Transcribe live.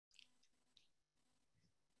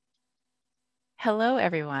Hello,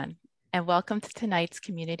 everyone, and welcome to tonight's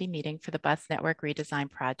community meeting for the Bus Network Redesign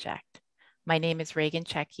project. My name is Reagan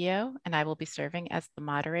Cecchio, and I will be serving as the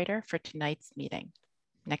moderator for tonight's meeting.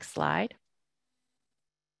 Next slide.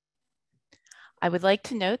 I would like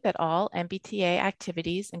to note that all MBTA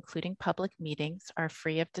activities, including public meetings, are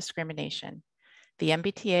free of discrimination. The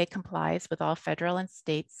MBTA complies with all federal and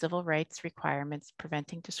state civil rights requirements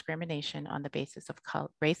preventing discrimination on the basis of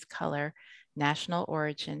race, color, national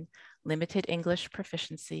origin, limited English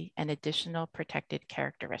proficiency, and additional protected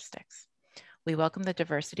characteristics. We welcome the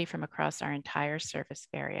diversity from across our entire service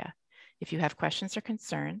area. If you have questions or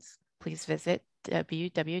concerns, please visit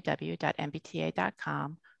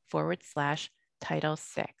www.mbta.com/Title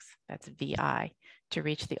VI, that's VI, to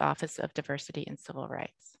reach the Office of Diversity and Civil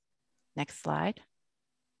Rights. Next slide.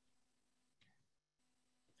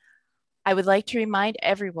 I would like to remind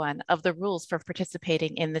everyone of the rules for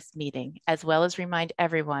participating in this meeting, as well as remind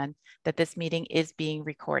everyone that this meeting is being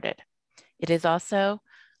recorded. It is also,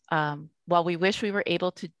 while we wish we were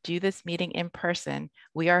able to do this meeting in person,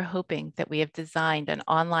 we are hoping that we have designed an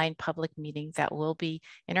online public meeting that will be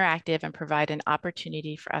interactive and provide an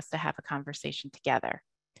opportunity for us to have a conversation together.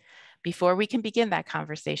 Before we can begin that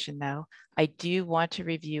conversation, though, I do want to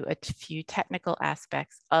review a few technical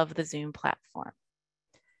aspects of the Zoom platform.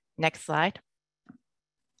 Next slide.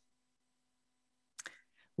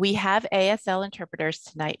 We have ASL interpreters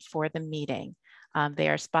tonight for the meeting. They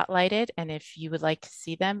are spotlighted, and if you would like to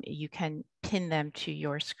see them, you can pin them to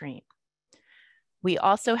your screen. We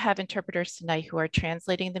also have interpreters tonight who are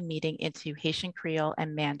translating the meeting into Haitian Creole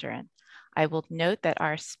and Mandarin. I will note that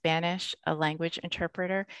our Spanish language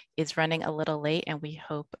interpreter is running a little late, and we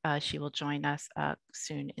hope she will join us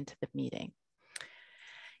soon into the meeting.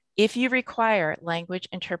 If you require language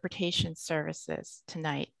interpretation services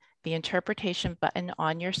tonight, the interpretation button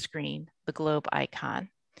on your screen, the globe icon,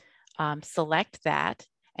 select that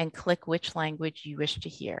and click which language you wish to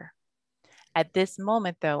hear. At this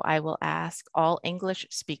moment, though, I will ask all English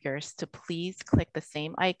speakers to please click the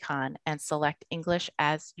same icon and select English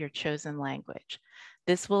as your chosen language.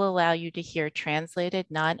 This will allow you to hear translated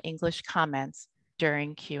non-English comments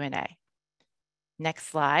during Q&A. Next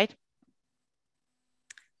slide.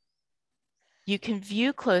 You can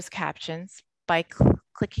view closed captions by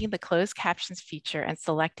clicking the closed captions feature and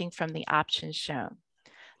selecting from the options shown.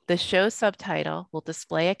 The show subtitle will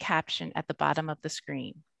display a caption at the bottom of the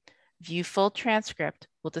screen. View full transcript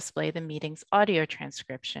will display the meeting's audio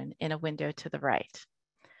transcription in a window to the right.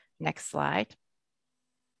 Next slide.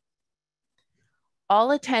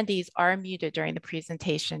 All attendees are muted during the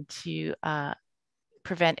presentation to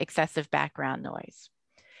prevent excessive background noise.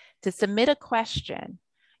 To submit a question,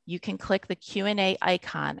 you can click the Q&A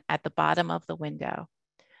icon at the bottom of the window.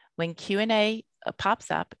 When Q&A pops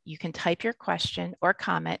up, you can type your question or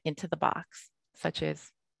comment into the box, such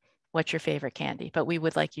as, what's your favorite candy? But we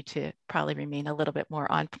would like you to probably remain a little bit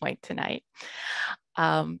more on point tonight.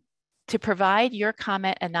 To provide your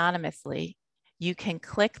comment anonymously, you can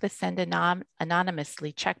click the Send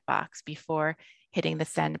Anonymously checkbox before hitting the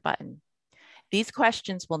Send button. These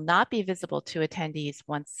questions will not be visible to attendees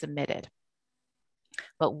once submitted,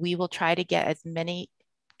 but we will try to get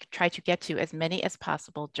to as many as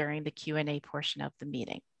possible during the Q&A portion of the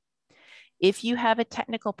meeting. If you have a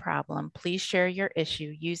technical problem, please share your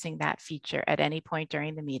issue using that feature at any point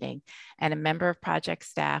during the meeting, and a member of project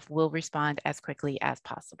staff will respond as quickly as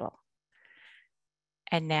possible.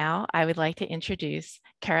 And now I would like to introduce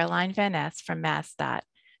Caroline Van Ness from MassDOT,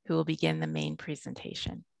 who will begin the main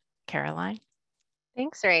presentation. Caroline.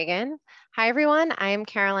 Thanks, Reagan. Hi, everyone. I am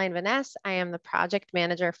Caroline Van Ness. I am the project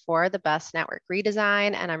manager for the Bus Network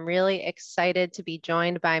Redesign, and I'm really excited to be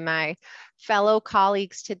joined by my fellow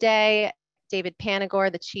colleagues today, David Panagore,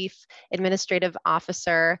 the Chief Administrative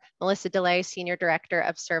Officer, Melissa DeLay, Senior Director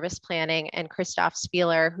of Service Planning, and Christoph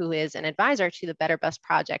Spieler, who is an advisor to the Better Bus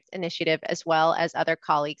Project Initiative, as well as other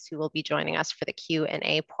colleagues who will be joining us for the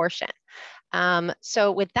Q&A portion.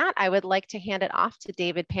 So with that, I would like to hand it off to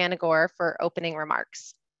David Panagore for opening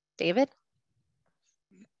remarks. David?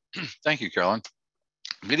 Thank you, Caroline.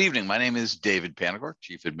 Good evening. My name is David Panagore,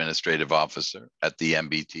 Chief Administrative Officer at the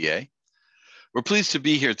MBTA. We're pleased to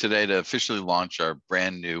be here today to officially launch our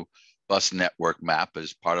brand new bus network map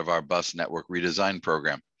as part of our bus network redesign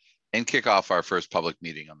program and kick off our first public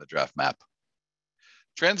meeting on the draft map.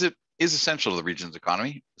 Transit is essential to the region's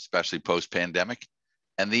economy, especially post-pandemic,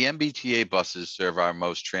 and the MBTA buses serve our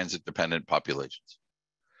most transit-dependent populations.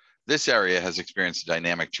 This area has experienced a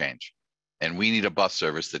dynamic change, and we need a bus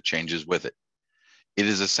service that changes with it. It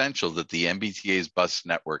is essential that the MBTA's bus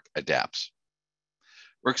network adapts.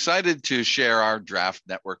 We're excited to share our draft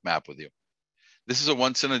network map with you. This is a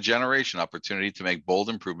once-in-a-generation opportunity to make bold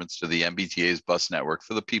improvements to the MBTA's bus network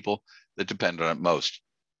for the people that depend on it most.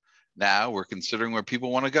 Now we're considering where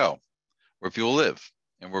people want to go, where people live,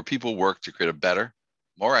 and where people work to create a better,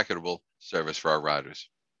 more equitable service for our riders.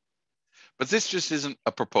 But this just isn't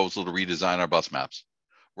a proposal to redesign our bus maps.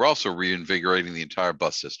 We're also reinvigorating the entire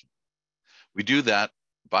bus system. We do that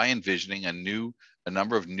by envisioning a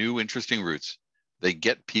number of new interesting routes that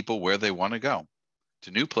get people where they want to go,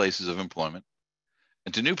 to new places of employment,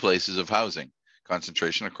 and to new places of housing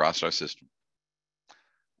concentration across our system.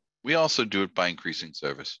 We also do it by increasing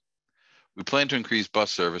service. We plan to increase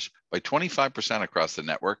bus service by 25% across the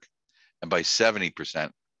network and by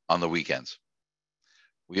 70% on the weekends.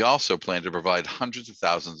 We also plan to provide hundreds of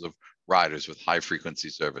thousands of riders with high-frequency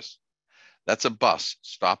service. That's a bus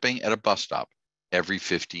stopping at a bus stop every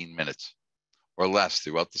 15 minutes or less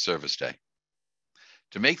throughout the service day.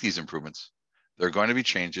 To make these improvements, there are going to be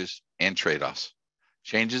changes and trade-offs.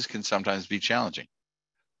 Changes can sometimes be challenging,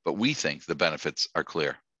 but we think the benefits are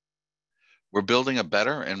clear. We're building a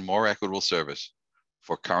better and more equitable service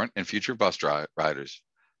for current and future bus riders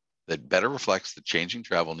that better reflects the changing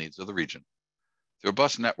travel needs of the region through a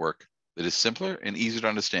bus network that is simpler and easier to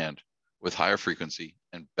understand with higher frequency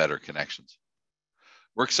and better connections.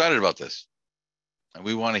 We're excited about this, and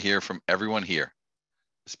we want to hear from everyone here,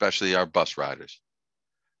 especially our bus riders.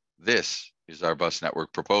 This is our bus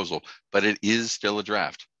network proposal, but it is still a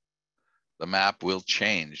draft. The map will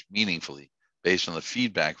change meaningfully based on the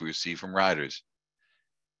feedback we receive from riders,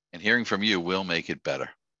 and hearing from you will make it better.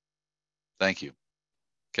 Thank you.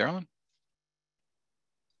 Carolyn?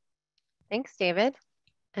 Thanks, David.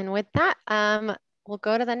 And with that, we'll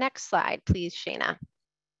go to the next slide, please, Shana.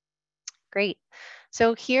 Great.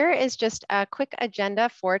 So here is just a quick agenda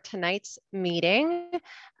for tonight's meeting.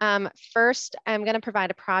 First, I'm going to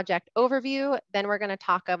provide a project overview. Then we're going to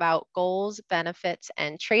talk about goals, benefits,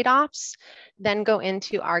 and trade-offs. Then go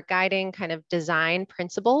into our guiding kind of design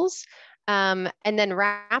principles. And then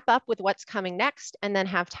wrap up with what's coming next, and then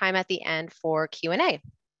have time at the end for Q&A.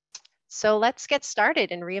 So let's get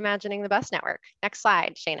started in reimagining the bus network. Next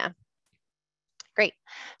slide, Shana. Great.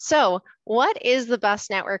 So what is the bus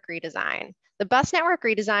network redesign? The bus network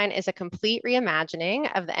redesign is a complete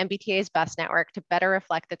reimagining of the MBTA's bus network to better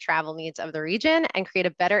reflect the travel needs of the region and create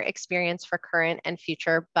a better experience for current and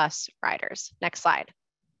future bus riders. Next slide.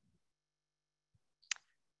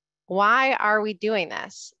 Why are we doing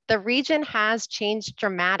this? The region has changed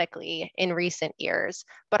dramatically in recent years,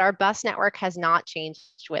 but our bus network has not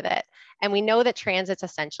changed with it. And we know that transit's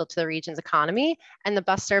essential to the region's economy, and the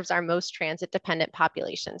bus serves our most transit-dependent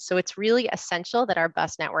population. So it's really essential that our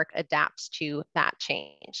bus network adapts to that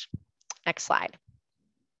change. Next slide.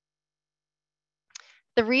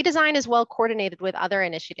 The redesign is well coordinated with other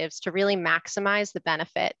initiatives to really maximize the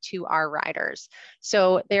benefit to our riders.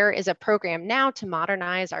 So there is a program now to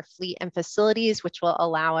modernize our fleet and facilities, which will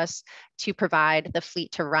allow us to provide the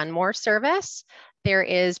fleet to run more service. There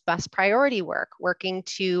is bus priority work, working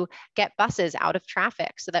to get buses out of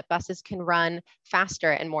traffic so that buses can run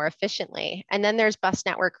faster and more efficiently. And then there's bus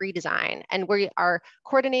network redesign. And we are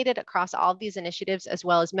coordinated across all of these initiatives, as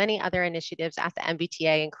well as many other initiatives at the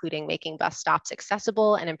MBTA, including making bus stops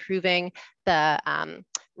accessible and improving the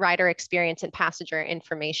rider experience and passenger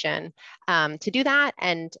information to do that,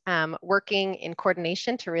 and working in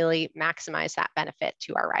coordination to really maximize that benefit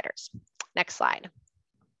to our riders. Next slide.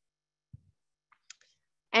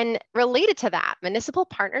 And related to that, municipal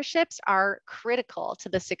partnerships are critical to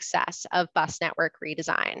the success of bus network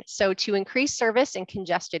redesign. So to increase service in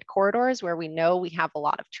congested corridors where we know we have a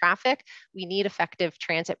lot of traffic, we need effective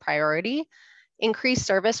transit priority. Increased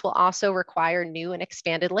service will also require new and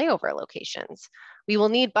expanded layover locations. We will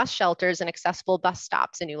need bus shelters and accessible bus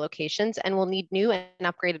stops in new locations, and we'll need new and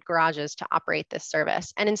upgraded garages to operate this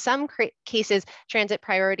service. And in some cases, transit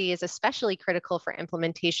priority is especially critical for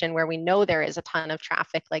implementation where we know there is a ton of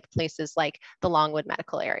traffic, like places like the Longwood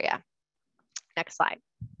Medical Area. Next slide.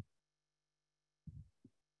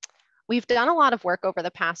 We've done a lot of work over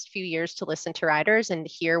the past few years to listen to riders and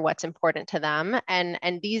hear what's important to them. And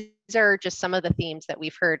these are just some of the themes that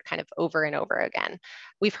we've heard kind of over and over again.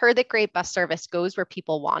 We've heard that great bus service goes where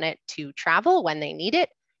people want it to travel when they need it,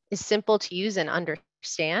 is simple to use and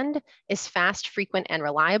understand, is fast, frequent, and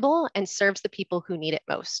reliable, and serves the people who need it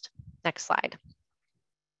most. Next slide.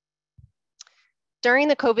 During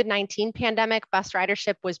the COVID-19 pandemic, bus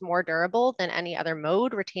ridership was more durable than any other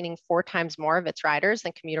mode, retaining 4 times more of its riders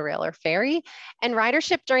than commuter rail or ferry. And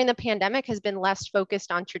ridership during the pandemic has been less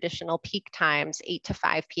focused on traditional peak times, 8 to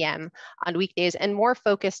 5 p.m. on weekdays, and more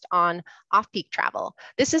focused on off-peak travel.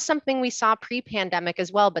 This is something we saw pre-pandemic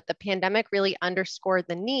as well, but the pandemic really underscored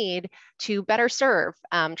the need to better serve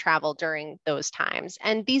travel during those times.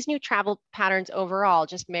 And these new travel patterns overall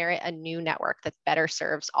just merit a new network that better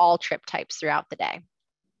serves all trip types throughout the day.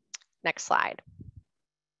 Next slide.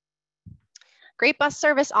 Great bus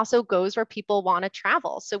service also goes where people want to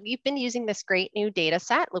travel. So we've been using this great new data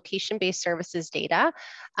set, location-based services data,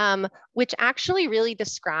 which actually really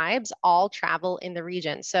describes all travel in the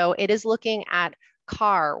region. So it is looking at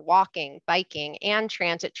car, walking, biking, and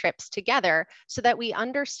transit trips together so that we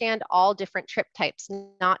understand all different trip types,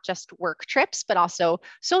 not just work trips, but also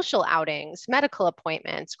social outings, medical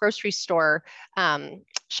appointments, grocery store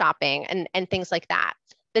shopping, and things like that.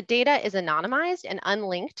 The data is anonymized and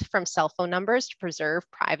unlinked from cell phone numbers to preserve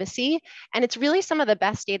privacy. And it's really some of the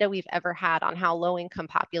best data we've ever had on how low-income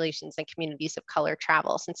populations and communities of color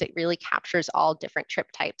travel, since it really captures all different trip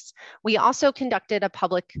types. We also conducted a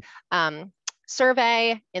public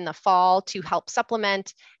survey in the fall to help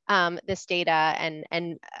supplement this data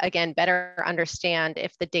and again, better understand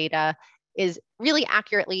if the data is really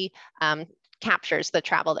accurately captures the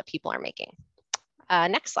travel that people are making.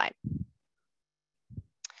 Next slide.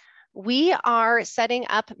 We are setting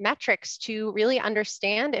up metrics to really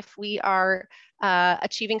understand if we are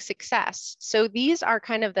achieving success. So these are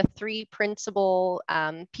kind of the 3 principal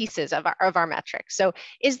pieces of our metrics. So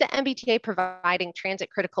is the MBTA providing transit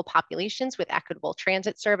critical populations with equitable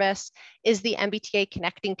transit service? Is the MBTA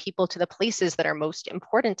connecting people to the places that are most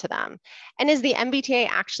important to them? And is the MBTA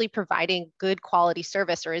actually providing good quality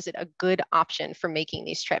service, or is it a good option for making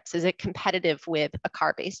these trips? Is it competitive with a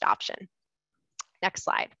car-based option? Next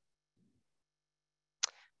slide.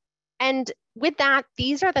 And with that,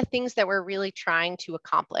 these are the things that we're really trying to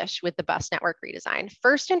accomplish with the bus network redesign.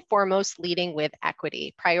 First and foremost, leading with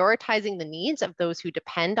equity, prioritizing the needs of those who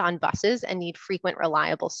depend on buses and need frequent,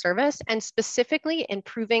 reliable service, and specifically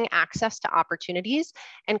improving access to opportunities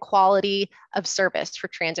and quality of service for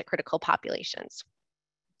transit critical populations.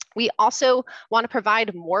 We also want to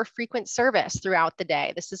provide more frequent service throughout the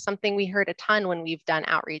day. This is something we heard a ton when we've done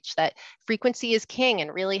outreach, that frequency is king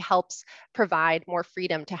and really helps provide more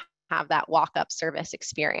freedom to have that walk-up service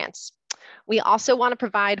experience. We also want to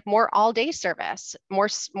provide more all-day service,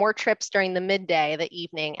 more trips during the midday, the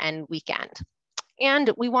evening, and weekend. And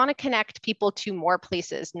we want to connect people to more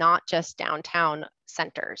places, not just downtown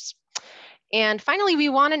centers. And finally, we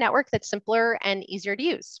want a network that's simpler and easier to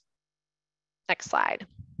use. Next slide.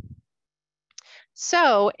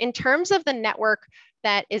 So in terms of the network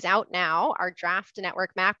that is out now, our draft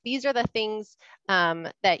network map, these are the things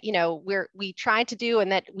that we tried to do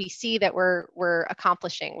and that we see that we're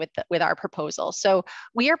accomplishing with our proposal. So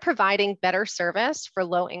we are providing better service for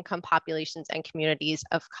low-income populations and communities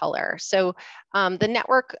of color. So the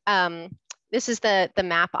network, this is the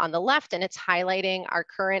map on the left, and it's highlighting our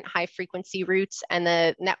current high-frequency routes, and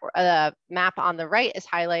the map on the right is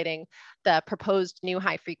highlighting the proposed new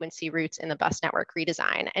high-frequency routes in the bus network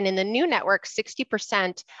redesign. And in the new network,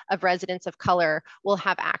 60% of residents of color will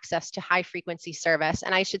have access to high-frequency service.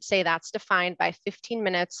 And I should say that's defined by 15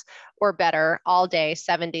 minutes or better all day,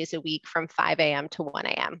 7 days a week from 5 a.m. to 1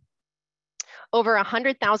 a.m. Over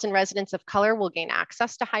 100,000 residents of color will gain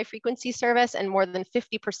access to high-frequency service, and more than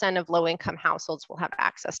 50% of low-income households will have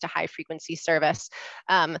access to high-frequency service,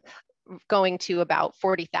 going to about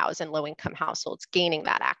 40,000 low-income households gaining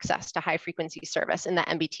that access to high-frequency service in the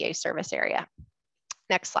MBTA service area.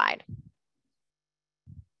 Next slide.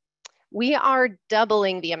 We are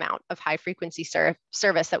doubling the amount of high-frequency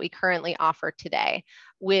service that we currently offer today,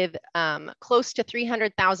 with close to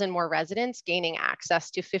 300,000 more residents gaining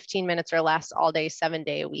access to 15 minutes or less all day, 7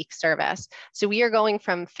 day a week service. So we are going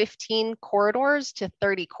from 15 corridors to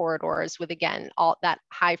 30 corridors with, again, all that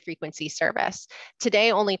high frequency service.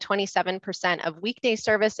 Today, only 27% of weekday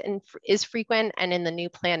service is frequent, and in the new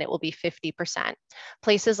plan, it will be 50%.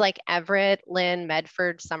 Places like Everett, Lynn,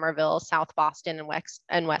 Medford, Somerville, South Boston,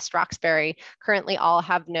 and West Roxbury currently all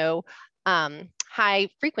have no high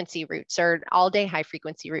frequency routes or all day high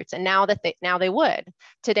frequency routes. And now they would.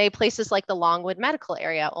 Today, places like the Longwood Medical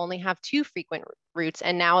area only have 2 frequent routes,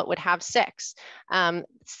 and now it would have 6.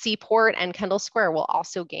 Seaport and Kendall Square will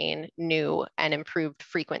also gain new and improved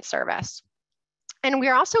frequent service. And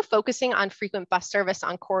we're also focusing on frequent bus service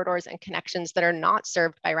on corridors and connections that are not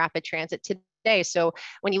served by rapid transit today. So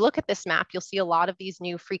when you look at this map, you'll see a lot of these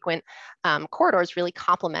new frequent corridors really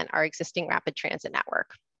complement our existing rapid transit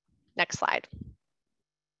network. Next slide.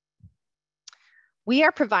 We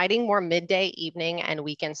are providing more midday, evening, and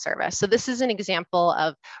weekend service. So this is an example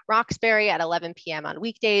of Roxbury at 11 p.m. on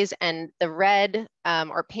weekdays, and the red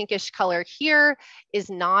or pinkish color here is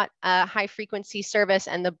not a high frequency service,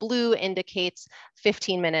 and the blue indicates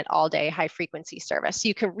 15-minute all day high frequency service. So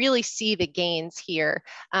you can really see the gains here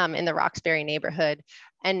in the Roxbury neighborhood.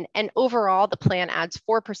 And overall, the plan adds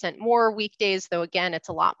 4% more weekdays, though again, it's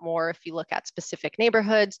a lot more if you look at specific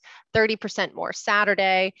neighborhoods, 30% more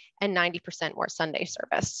Saturday, and 90% more Sunday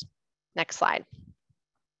service. Next slide.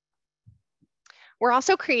 We're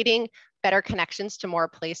also creating better connections to more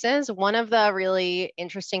places. One of the really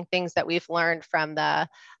interesting things that we've learned from the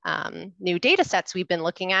new data sets we've been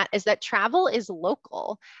looking at is that travel is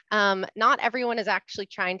local. Not everyone is actually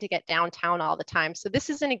trying to get downtown all the time. So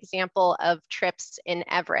this is an example of trips in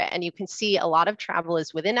Everett, and you can see a lot of travel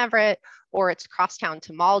is within Everett, or it's crosstown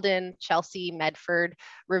to Malden, Chelsea, Medford,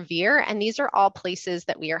 Revere, and these are all places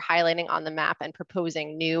that we are highlighting on the map and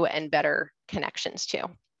proposing new and better connections to.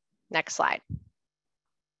 Next slide.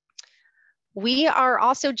 We are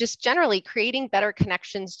also just generally creating better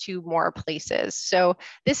connections to more places. So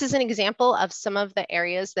this is an example of some of the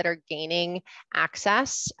areas that are gaining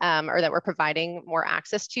access or that we're providing more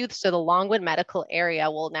access to. So the Longwood Medical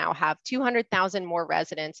area will now have 200,000 more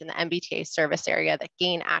residents in the MBTA service area that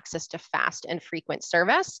gain access to fast and frequent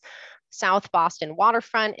service. South Boston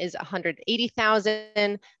Waterfront is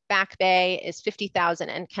 180,000, Back Bay is 50,000,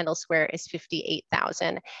 and Kendall Square is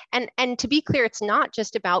 58,000. And to be clear, it's not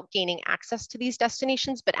just about gaining access to these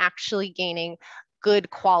destinations, but actually gaining good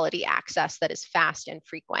quality access that is fast and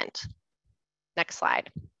frequent. Next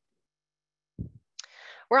slide.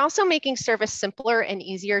 We're also making service simpler and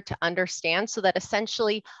easier to understand so that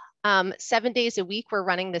essentially 7 days a week, we're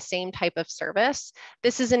running the same type of service.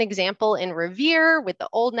 This is an example in Revere with the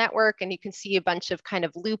old network, and you can see a bunch of kind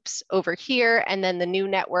of loops over here. And then the new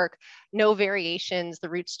network, no variations.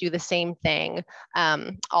 The routes do the same thing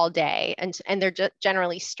all day, and they're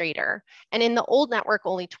generally straighter. And in the old network,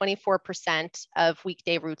 only 24% of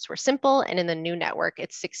weekday routes were simple, and in the new network,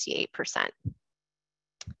 it's 68%.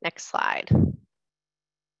 Next slide.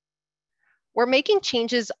 We're making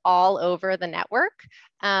changes all over the network,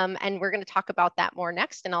 and we're going to talk about that more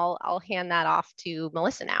next, and I'll hand that off to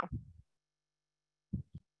Melissa now.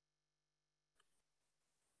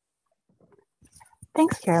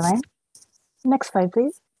 Thanks, Caroline. Next slide,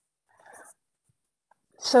 please.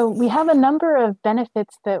 So we have a number of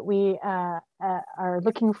benefits that we are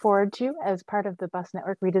looking forward to as part of the bus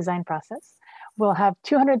network redesign process. We'll have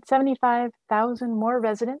 275,000 more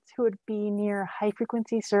residents who would be near high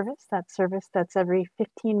frequency service. That's service that's every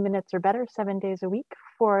 15 minutes or better, 7 days a week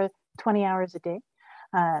for 20 hours a day.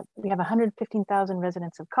 We have 115,000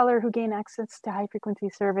 residents of color who gain access to high frequency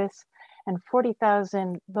service, and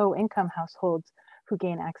 40,000 low income households who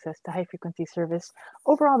gain access to high frequency service.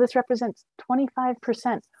 Overall, this represents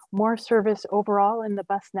 25% more service overall in the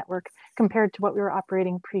bus network compared to what we were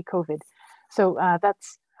operating pre-COVID. So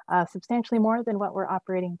that's substantially more than what we're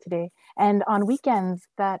operating today. And on weekends,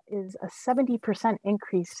 that is a 70%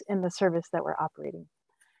 increase in the service that we're operating.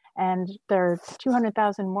 And there are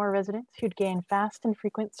 200,000 more residents who'd gain fast and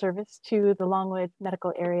frequent service to the Longwood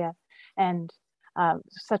medical area and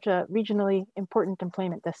such a regionally important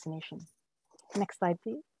employment destination. Next slide,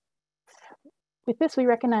 please. With this, we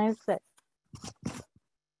recognize that,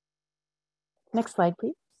 next slide,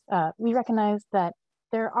 please. We recognize that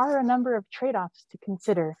there are a number of trade-offs to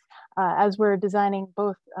consider as we're designing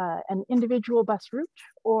both an individual bus route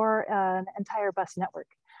or an entire bus network.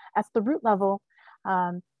 At the route level,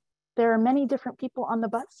 there are many different people on the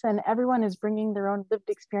bus, and everyone is bringing their own lived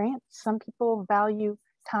experience. Some people value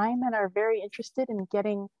time and are very interested in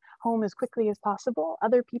getting home as quickly as possible.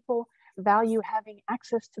 Other people value having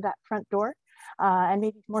access to that front door and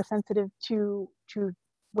maybe more sensitive to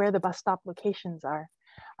where the bus stop locations are.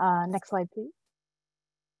 Next slide, please.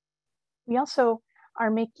 We also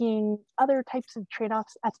are making other types of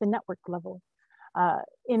trade-offs at the network level.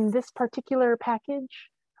 In this particular package,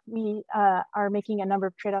 we are making a number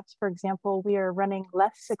of trade-offs. For example, we are running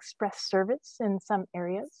less express service in some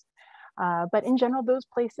areas, but in general, those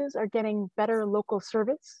places are getting better local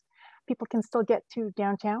service. People can still get to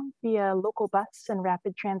downtown via local bus and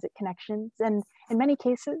rapid transit connections. And in many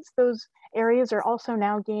cases, those areas are also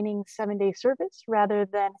now gaining 7-day service rather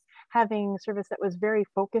than having service that was very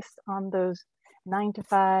focused on those 9 to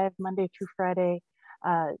 5, Monday through Friday,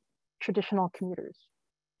 traditional commuters.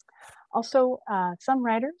 Also, some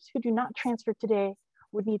riders who do not transfer today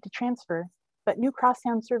would need to transfer, but new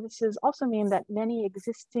crosstown services also mean that many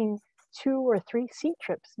existing 2 or 3 seat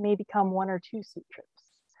trips may become 1 or 2 seat trips.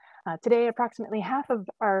 Today, approximately half of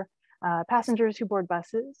our passengers who board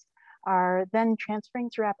buses are then transferring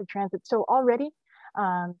to rapid transit. So already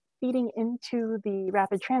feeding into the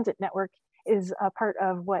rapid transit network is a part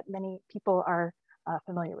of what many people are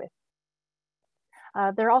familiar with.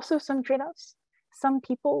 There are also some trade-offs. Some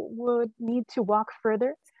people would need to walk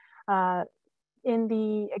further. In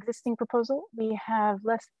the existing proposal, we have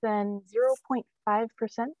less than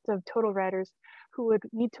 0.5% of total riders who would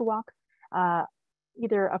need to walk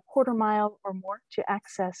either a quarter mile or more to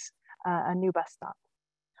access a new bus stop.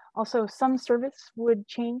 Also, some service would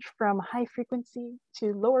change from high frequency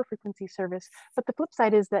to lower frequency service, but the flip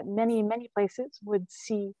side is that many places would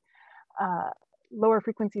see lower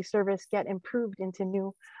frequency service get improved into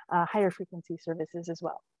new higher frequency services as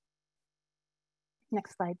well.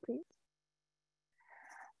 Next slide, please.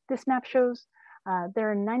 This map shows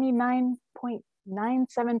there are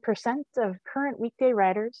 99.97% of current weekday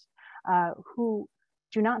riders who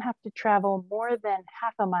do not have to travel more than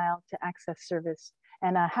half a mile to access service.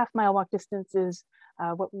 And a half-mile walk distance is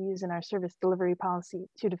what we use in our service delivery policy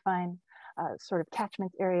to define sort of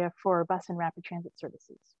catchment area for bus and rapid transit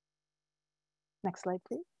services. Next slide,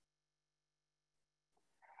 please.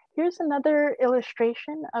 Here's another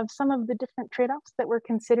illustration of some of the different trade-offs that we're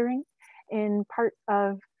considering in part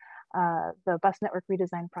of the bus network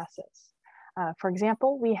redesign process. For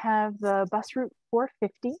example, we have the bus route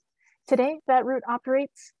 450. Today, that route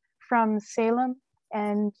operates from Salem,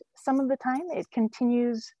 and some of the time it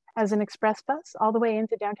continues as an express bus all the way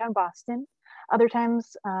into downtown Boston. Other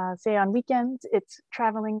times, say on weekends, it's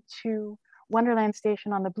traveling to Wonderland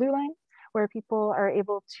Station on the Blue Line, where people are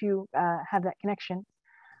able to have that connection.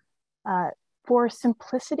 For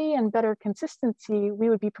simplicity and better consistency, we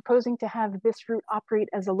would be proposing to have this route operate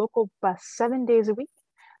as a local bus 7 days a week.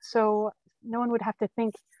 So no one would have to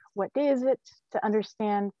think, what day is it, to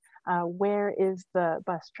understand where is the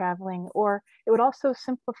bus traveling. Or it would also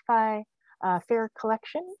simplify fare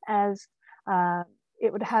collection, as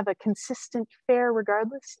it would have a consistent fare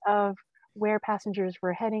regardless of where passengers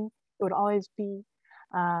were heading. It would always be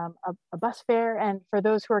a bus fare, and for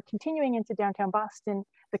those who are continuing into downtown Boston,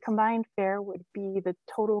 the combined fare would be, the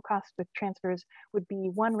total cost with transfers would be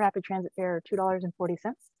one rapid transit fare,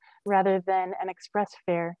 $2.40, rather than an express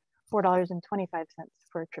fare, $4.25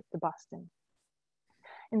 for a trip to Boston.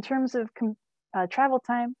 In terms of travel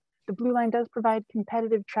time, the Blue Line does provide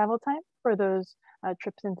competitive travel time for those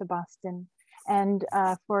trips into Boston. And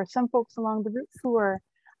for some folks along the route who are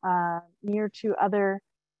near to other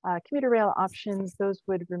commuter rail options, those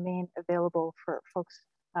would remain available for folks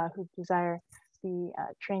who desire the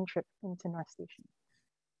train trip into North Station.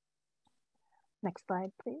 Next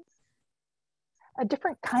slide, please. A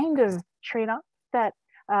different kind of trade-off that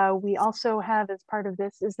we also have as part of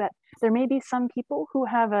this is that there may be some people who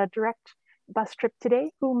have a direct bus trip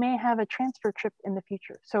today who may have a transfer trip in the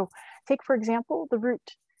future. So take, for example, the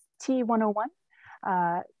route T101,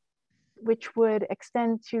 which would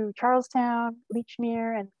extend to Charlestown,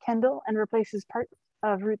 Lechmere, and Kendall, and replaces part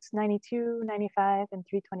of routes 92, 95, and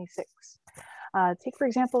 326. Take, for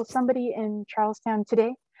example, somebody in Charlestown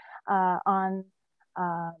today on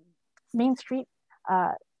Main Street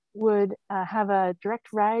would have a direct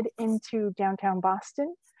ride into downtown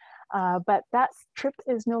Boston, but that trip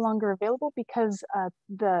is no longer available because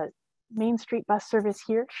the Main Street bus service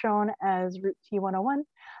here, shown as route T101,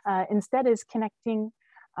 instead is connecting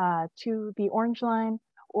to the Orange Line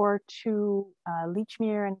or to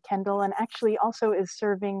Lechmere and Kendall, and actually also is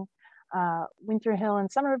serving Winter Hill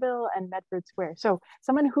and Somerville and Medford Square. So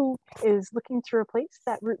someone who is looking to replace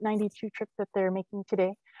that Route 92 trip that they're making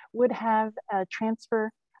today would have a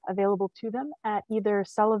transfer available to them at either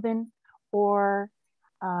Sullivan or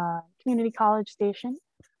Community College Station,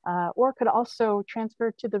 or could also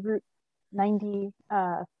transfer to the Route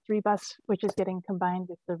 93 bus, which is getting combined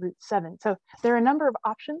with the Route 7. So there are a number of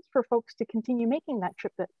options for folks to continue making that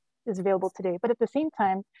trip that is available today. But at the same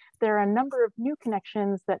time, there are a number of new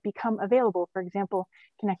connections that become available. For example,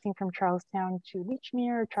 connecting from Charlestown to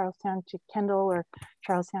Lechmere, Charlestown to Kendall, or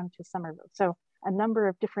Charlestown to Somerville. So a number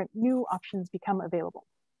of different new options become available.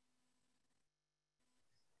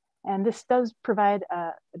 And this does provide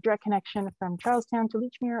a direct connection from Charlestown to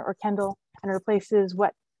Lechmere or Kendall, and replaces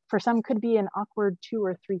what for some could be an awkward 2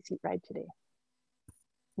 or 3 seat ride today.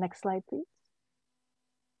 Next slide, please.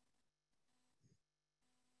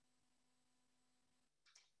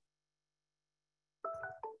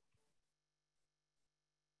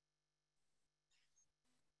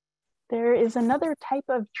 There is another type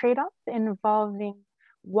of trade-off involving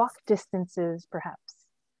walk distances, perhaps.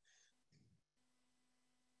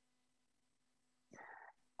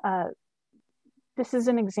 This is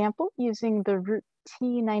an example using the route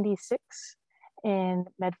T96 in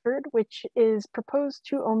Medford, which is proposed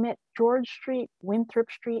to omit George Street,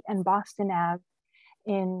 Winthrop Street, and Boston Ave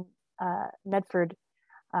in Medford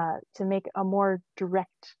to make a more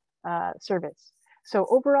direct service. So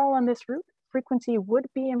overall on this route, frequency would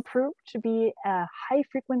be improved to be a high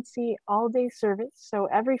frequency all day service. So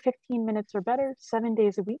every 15 minutes or better, 7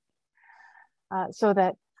 days a week, so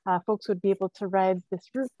that folks would be able to ride this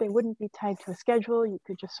route. They wouldn't be tied to a schedule. You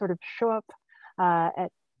could just sort of show up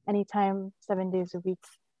at any time, 7 days a week,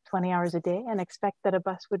 20 hours a day, and expect that a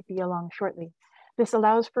bus would be along shortly. This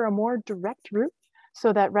allows for a more direct route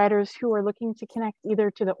so that riders who are looking to connect either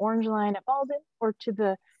to the Orange Line at Malden or to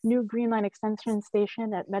the new Green Line extension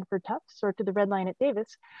station at Medford Tufts or to the Red Line at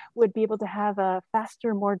Davis would be able to have a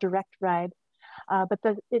faster, more direct ride. But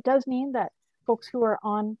it does mean that folks who are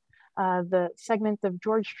on the segment of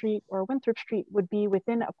George Street or Winthrop Street would be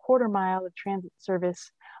within a quarter mile of transit service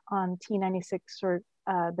on T96 or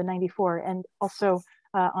the 94, and also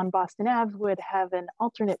on Boston Ave would have an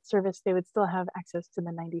alternate service. They would still have access to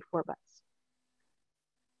the 94 bus.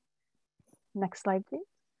 Next slide, please.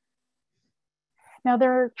 Now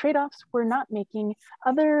there are trade-offs we're not making.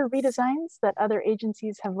 Other redesigns that other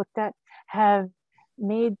agencies have looked at have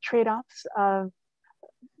made trade-offs of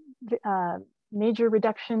major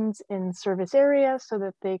reductions in service area so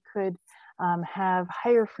that they could have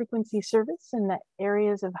higher frequency service in the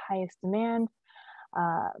areas of highest demand.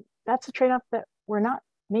 That's a trade-off that we're not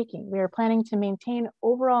making. We are planning to maintain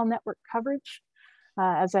overall network coverage.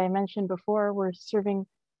 As I mentioned before, we're serving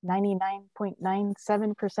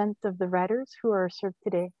 99.97% of the riders who are served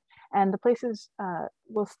today. And the places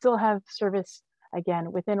will still have service,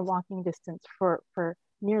 again, within walking distance for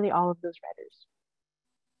nearly all of those riders.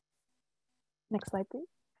 Next slide, please.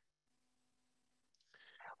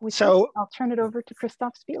 With this, I'll turn it over to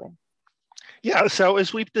Christoph Spieler. Yeah, so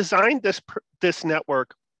as we've designed this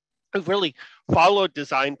network, we've really followed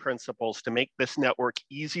design principles to make this network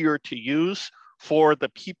easier to use for the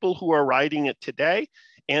people who are riding it today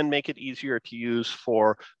and make it easier to use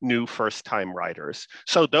for new first-time riders.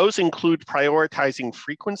 So those include prioritizing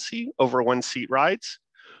frequency over one-seat rides,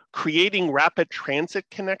 creating rapid transit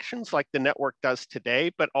connections like the network does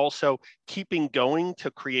today, but also keeping going to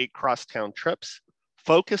create crosstown trips,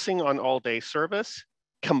 focusing on all-day service,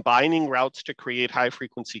 combining routes to create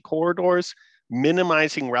high-frequency corridors,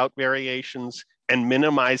 minimizing route variations, and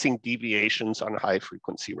minimizing deviations on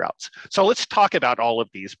high-frequency routes. So let's talk about all of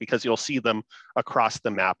these because you'll see them across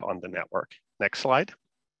the map on the network. Next slide.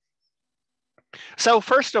 So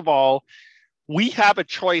first of all, we have a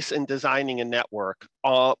choice in designing a network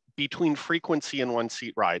between frequency and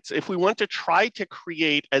one-seat rides. If we want to try to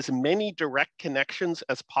create as many direct connections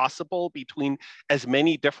as possible between as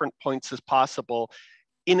many different points as possible,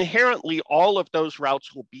 inherently, all of those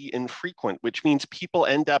routes will be infrequent, which means people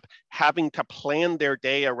end up having to plan their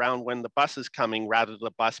day around when the bus is coming rather than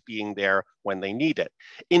the bus being there when they need it.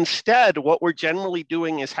 Instead, what we're generally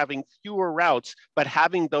doing is having fewer routes, but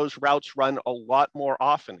having those routes run a lot more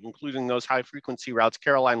often, including those high frequency routes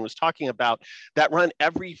Caroline was talking about that run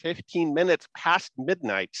every 15 minutes past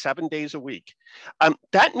midnight, 7 days a week.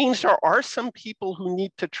 That means there are some people who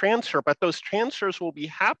need to transfer, but those transfers will be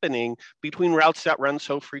happening between routes that run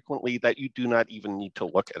so frequently that you do not even need to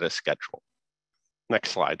look at a schedule.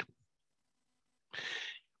 Next slide.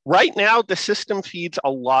 Right now, the system feeds a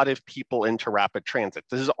lot of people into rapid transit.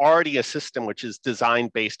 This is already a system which is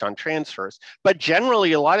designed based on transfers, but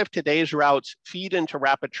generally a lot of today's routes feed into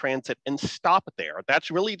rapid transit and stop there. That's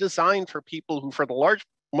really designed for people who, for the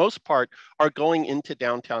most part, are going into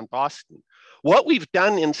downtown Boston. What we've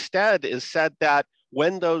done instead is said that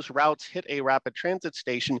when those routes hit a rapid transit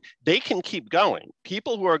station, they can keep going.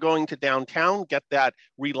 People who are going to downtown get that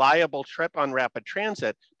reliable trip on rapid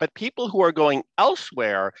transit, but people who are going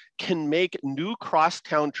elsewhere can make new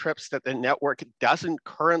crosstown trips that the network doesn't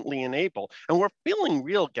currently enable. And we're filling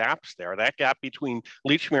real gaps there. That gap between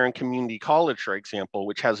Leechmere and Community College, for example,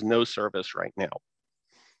 which has no service right now.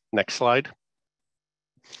 Next slide.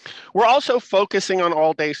 We're also focusing on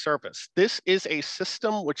all-day service. This is a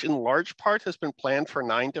system which in large part has been planned for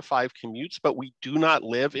 9 to 5 commutes, but we do not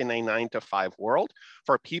live in a 9 to 5 world.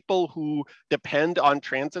 For people who depend on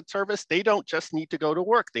transit service, they don't just need to go to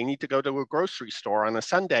work. They need to go to a grocery store on a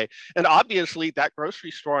Sunday. And obviously that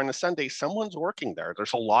grocery store on a Sunday, someone's working there.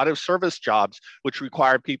 There's a lot of service jobs which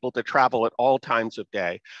require people to travel at all times of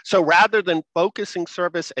day. So rather than focusing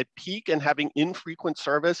service at peak and having infrequent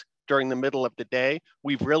service during the middle of the day,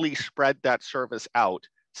 we've really spread that service out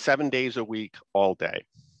 7 days a week, all day.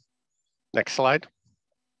 Next slide.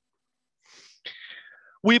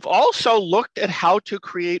 We've also looked at how to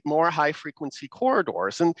create more high frequency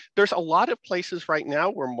corridors. And there's a lot of places right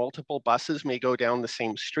now where multiple buses may go down the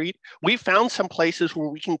same street. We found some places where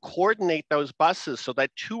we can coordinate those buses so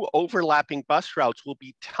that two overlapping bus routes will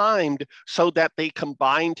be timed so that they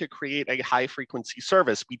combine to create a high frequency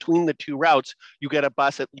service. Between the two routes, you get a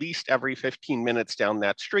bus at least every 15 minutes down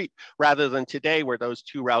that street, rather than today where those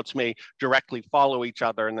two routes may directly follow each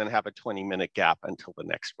other and then have a 20-minute gap until the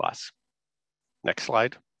next bus. Next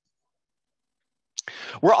slide.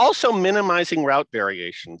 We're also minimizing route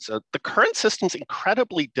variations. The current system's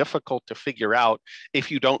incredibly difficult to figure out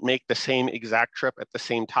if you don't make the same exact trip at the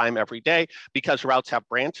same time every day, because routes have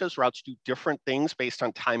branches, routes do different things based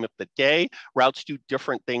on time of the day, routes do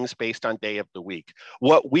different things based on day of the week.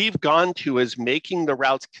 What we've gone to is making the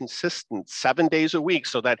routes consistent 7 days a week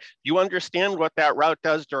so that you understand what that route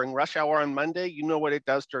does during rush hour on Monday, you know what it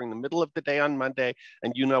does during the middle of the day on Monday,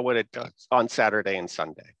 and you know what it does on Saturday and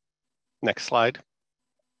Sunday. Next slide.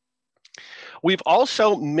 We've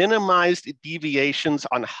also minimized deviations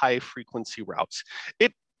on high frequency routes.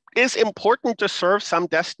 It is important to serve some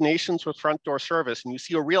destinations with front door service, and you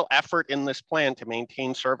see a real effort in this plan to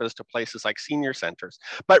maintain service to places like senior centers.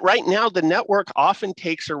 But right now, the network often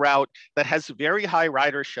takes a route that has very high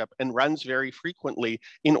ridership and runs very frequently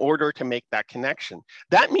in order to make that connection.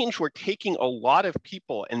 That means we're taking a lot of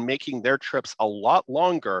people and making their trips a lot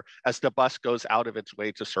longer as the bus goes out of its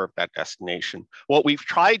way to serve that destination. What we've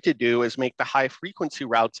tried to do is make the high frequency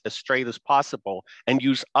routes as straight as possible and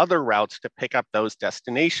use other routes to pick up those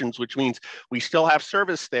destinations, which means we still have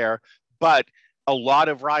service there, but a lot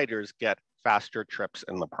of riders get faster trips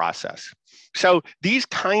in the process. So these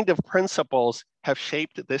kind of principles have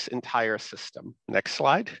shaped this entire system. Next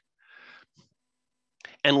slide.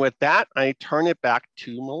 And with that, I turn it back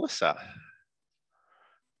to Melissa.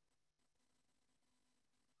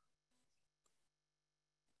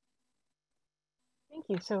 Thank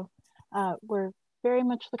you. So we're very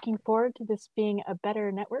much looking forward to this being a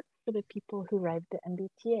better network for the people who ride the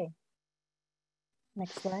MBTA.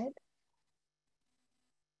 Next slide.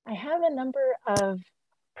 I have a number of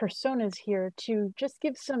personas here to just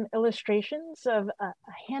give some illustrations of a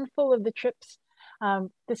handful of the trips.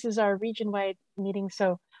 This is our region-wide meeting,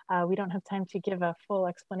 so we don't have time to give a full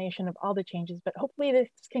explanation of all the changes, but hopefully this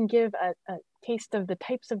can give a taste of the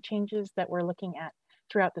types of changes that we're looking at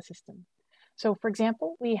throughout the system. So for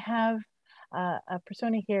example, we have a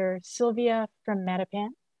persona here, Sylvia from Mattapan,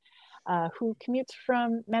 who commutes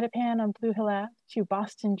from Mattapan on Blue Hill Ave to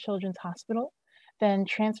Boston Children's Hospital, then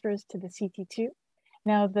transfers to the CT2.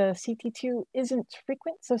 Now the CT2 isn't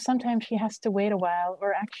frequent, so sometimes she has to wait a while,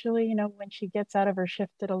 or actually, you know, when she gets out of her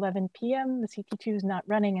shift at 11 p.m., the CT2 is not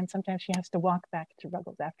running, and sometimes she has to walk back to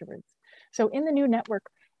Ruggles afterwards. So in the new network,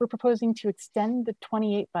 we're proposing to extend the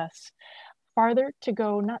 28 bus farther to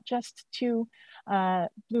go not just to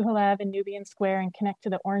Blue Hill Ave and Nubian Square and connect to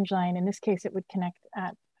the Orange Line. In this case, it would connect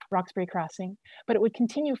at Roxbury Crossing, but it would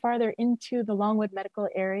continue farther into the Longwood Medical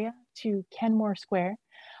area to Kenmore Square,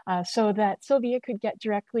 so that Sylvia could get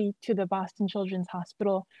directly to the Boston Children's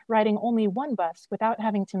Hospital, riding only one bus without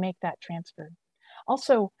having to make that transfer.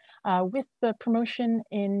 Also, with the promotion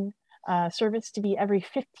in service to be every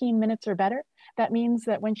 15 minutes or better, that means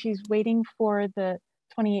that when she's waiting for the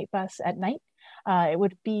 28 bus at night, it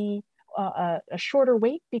would be a shorter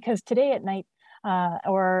wait, because today at night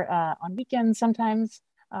or on weekends sometimes,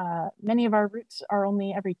 many of our routes are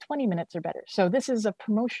only every 20 minutes or better. So this is a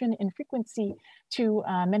promotion in frequency to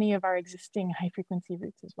many of our existing high frequency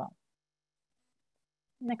routes as well.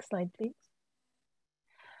 Next slide, please.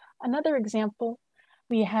 Another example,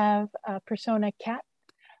 we have persona Kat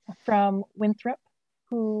from Winthrop,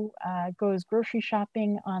 who goes grocery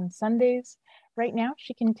shopping on Sundays. Right now,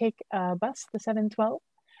 she can take a bus, the 712,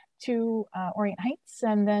 to Orient Heights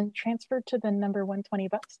and then transfer to the number 120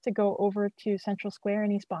 bus to go over to Central Square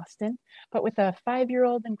in East Boston. But with a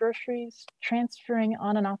 5-year-old and groceries, transferring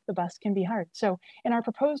on and off the bus can be hard. So in our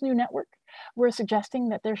proposed new network, we're suggesting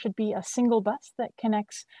that there should be a single bus that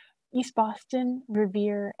connects East Boston,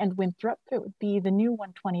 Revere, and Winthrop. It would be the new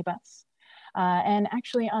 120 bus. And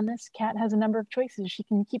actually on this, Kat has a number of choices. She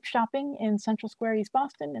can keep shopping in Central Square, East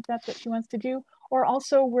Boston, if that's what she wants to do. Or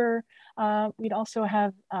also we'd also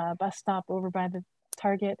have a bus stop over by the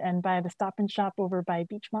Target and by the Stop and Shop over by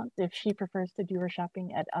Beachmont if she prefers to do her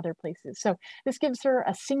shopping at other places. So this gives her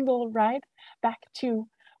a single ride back to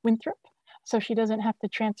Winthrop, so she doesn't have to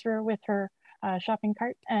transfer with her shopping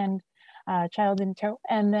cart and child in tow,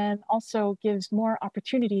 and then also gives more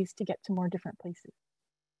opportunities to get to more different places.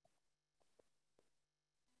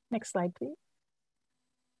 Next slide, please.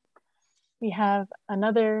 We have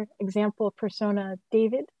another example persona,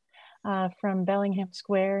 David, from Bellingham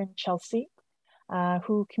Square in Chelsea,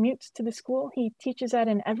 who commutes to the school. He teaches at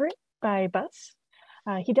an Everett by bus.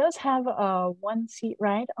 He does have a one-seat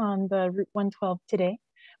ride on the Route 112 today,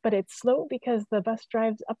 but it's slow because the bus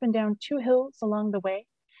drives up and down 2 hills along the way,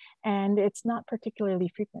 and it's not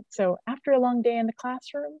particularly frequent. So after a long day in the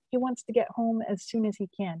classroom, he wants to get home as soon as he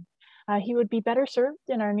can. He would be better served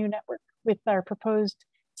in our new network with our proposed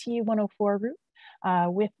T104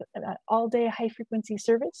 route with all-day high-frequency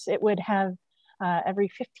service. It would have every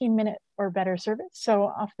 15-minute or better service. So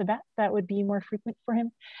off the bat, that would be more frequent for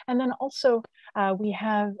him. And then also we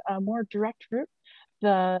have a more direct route.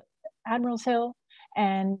 The Admiral's Hill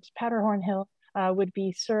and Powderhorn Hill would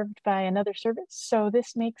be served by another service. So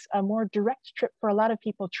this makes a more direct trip for a lot of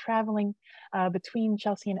people traveling between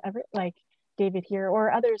Chelsea and Everett, like David here,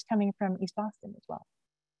 or others coming from East Boston as well.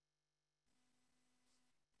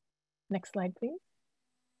 Next slide, please.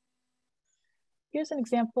 Here's an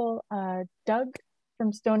example, Doug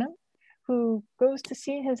from Stoneham, who goes to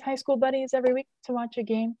see his high school buddies every week to watch a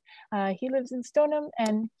game. He lives in Stoneham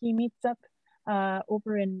and he meets up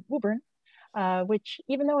over in Woburn, which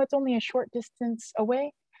even though it's only a short distance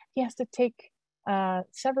away, he has to take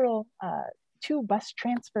two bus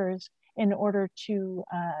transfers in order to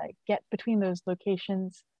get between those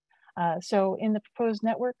locations. So in the proposed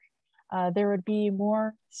network, there would be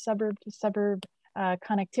more suburb to suburb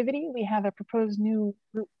connectivity. We have a proposed new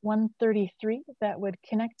Route 133 that would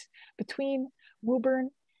connect between Woburn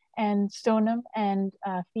and Stoneham and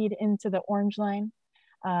feed into the Orange Line,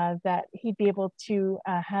 that he'd be able to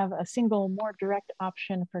have a single, more direct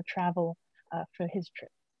option for travel for his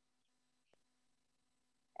trip.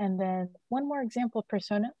 And then one more example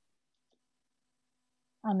persona.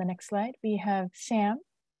 On the next slide, we have Sam.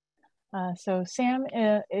 So Sam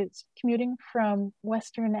is commuting from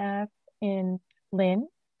Western Ave in Lynn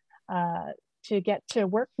to get to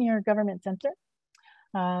work near Government Center.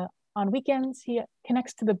 On weekends, he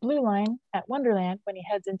connects to the Blue Line at Wonderland when he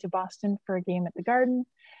heads into Boston for a game at the Garden.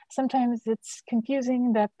 Sometimes it's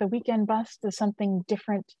confusing that the weekend bus does something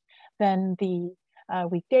different than the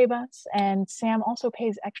weekday bus, and Sam also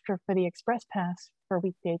pays extra for the express pass for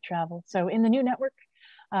weekday travel. So in the new network,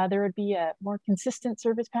 there would be a more consistent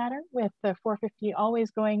service pattern with the 450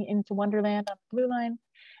 always going into Wonderland on the Blue Line.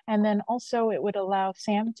 And then also it would allow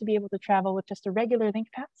Sam to be able to travel with just a regular link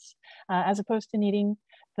pass, as opposed to needing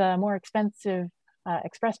the more expensive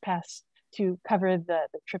express pass to cover the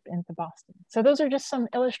trip into Boston. So those are just some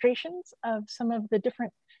illustrations of some of the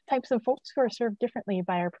different types of folks who are served differently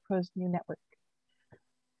by our proposed new network.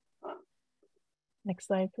 Next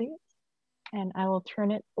slide, please. And I will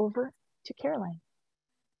turn it over to Caroline.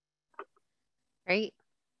 Great.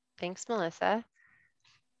 Thanks, Melissa.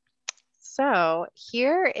 So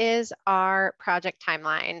here is our project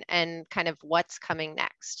timeline and kind of what's coming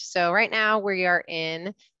next. So right now we are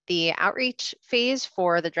in the outreach phase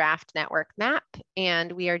for the draft network map,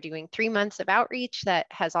 and we are doing 3 months of outreach that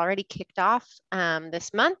has already kicked off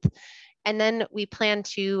this month. And then we plan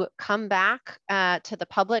to come back to the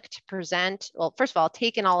public to present, well, first of all,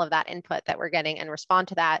 take in all of that input that we're getting and respond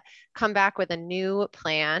to that, come back with a new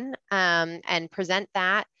plan and present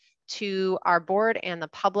that to our board and the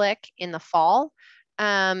public in the fall.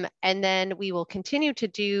 And then we will continue to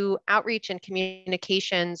do outreach and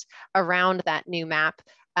communications around that new map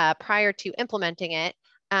prior to implementing it.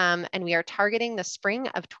 And we are targeting the spring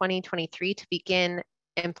of 2023 to begin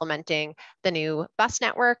implementing the new bus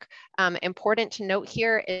network. Important to note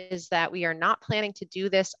here is that we are not planning to do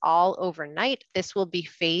this all overnight. This will be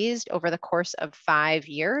phased over the course of 5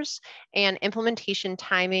 years, and implementation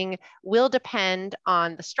timing will depend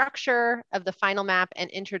on the structure of the final map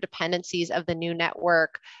and interdependencies of the new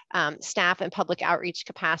network, staff and public outreach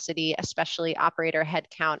capacity, especially operator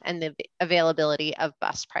headcount, and the availability of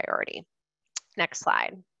bus priority. Next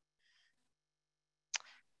slide.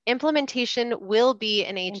 Implementation will be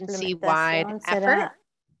an agency-wide effort.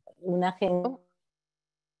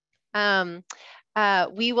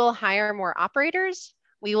 We will hire more operators.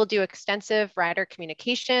 We will do extensive rider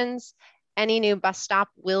communications. Any new bus stop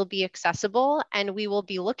will be accessible, and we will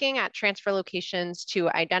be looking at transfer locations to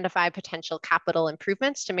identify potential capital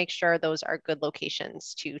improvements to make sure those are good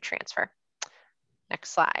locations to transfer. Next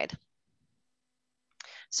slide.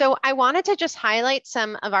 So I wanted to just highlight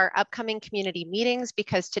some of our upcoming community meetings,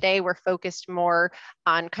 because today we're focused more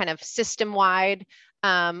on kind of system-wide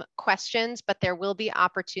questions, but there will be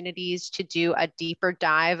opportunities to do a deeper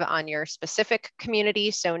dive on your specific community.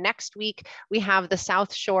 So next week we have the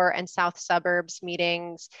South Shore and South Suburbs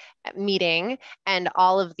meeting, and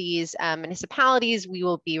all of these municipalities, we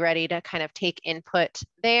will be ready to kind of take input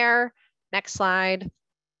there. Next slide.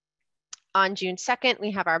 On June 2nd,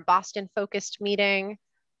 we have our Boston focused meeting.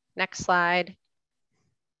 Next slide.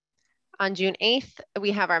 On June 8th,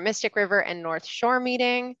 we have our Mystic River and North Shore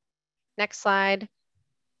meeting. Next slide.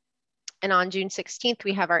 And on June 16th,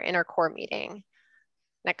 we have our Inner Core meeting.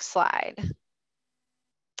 Next slide.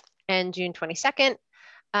 And June 22nd,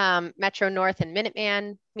 Metro North and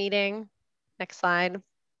Minuteman meeting. Next slide.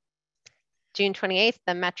 June 28th,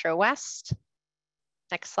 the Metro West.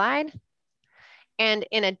 Next slide. And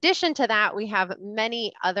in addition to that, we have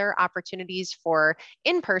many other opportunities for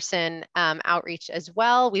in-person outreach as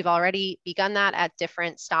well. We've already begun that at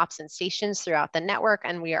different stops and stations throughout the network.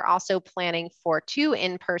 And we are also planning for 2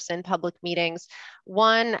 in-person public meetings,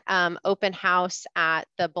 one open house at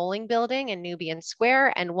the bowling building in Nubian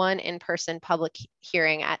Square, and one in-person public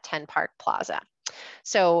hearing at 10 Park Plaza.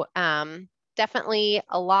 So definitely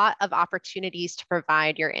a lot of opportunities to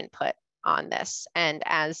provide your input on this. And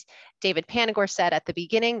as David Panagor said at the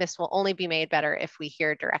beginning, this will only be made better if we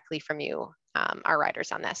hear directly from you, our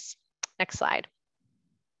riders on this. Next slide.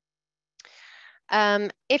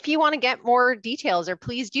 If you want to get more details, or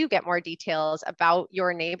please do get more details about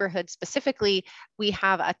your neighborhood specifically, we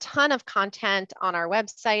have a ton of content on our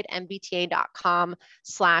website,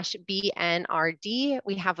 mbta.com/BNRD.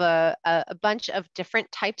 We have a bunch of different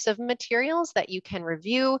types of materials that you can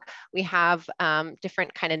review. We have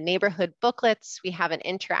different kind of neighborhood booklets. We have an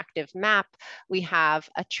interactive map. We have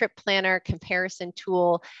a trip planner comparison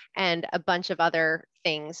tool, and a bunch of other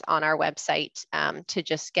things on our website to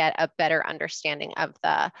just get a better understanding of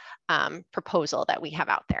the proposal that we have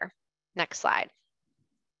out there. Next slide.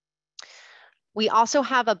 We also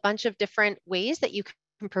have a bunch of different ways that you can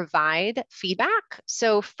provide feedback.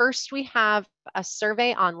 So first we have a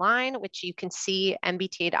survey online, which you can see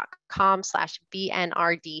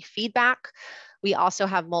mbta.com/BNRD feedback. We also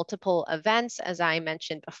have multiple events, as I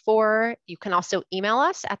mentioned before. You can also email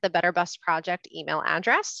us at the Better Bus Project email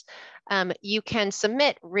address. You can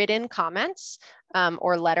submit written comments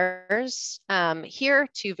or letters here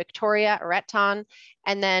to Victoria or Eton,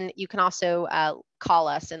 and then you can also call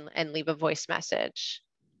us and leave a voice message.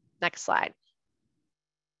 Next slide.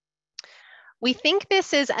 We think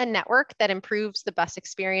this is a network that improves the bus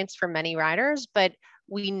experience for many riders, but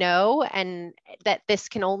we know that this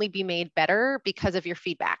can only be made better because of your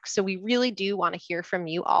feedback. So we really do want to hear from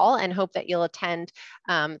you all and hope that you'll attend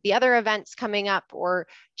the other events coming up, or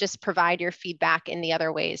just provide your feedback in the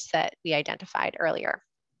other ways that we identified earlier.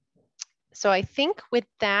 So I think with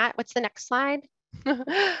that, what's the next slide?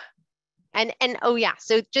 And oh yeah,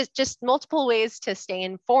 so just multiple ways to stay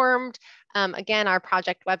informed. Again, our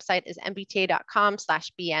project website is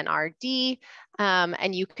mbta.com/BNRD,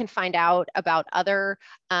 and you can find out about other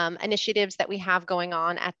initiatives that we have going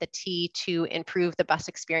on at the T to improve the bus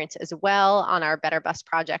experience as well on our Better Bus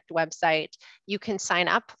Project website. You can sign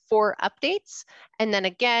up for updates. And then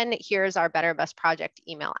again, here's our Better Bus Project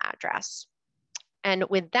email address. And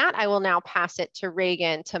with that, I will now pass it to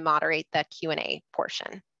Reagan to moderate the Q&A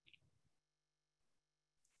portion.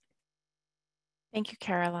 Thank you,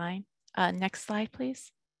 Caroline. Next slide,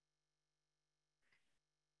 please.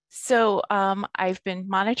 So I've been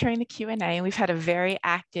monitoring the Q&A, and we've had a very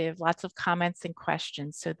active, lots of comments and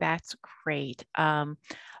questions, so that's great.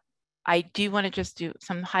 I do want to just do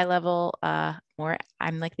some high level,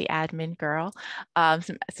 I'm like the admin girl,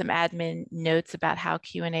 some admin notes about how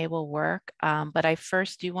Q&A will work. But I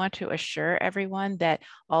first do want to assure everyone that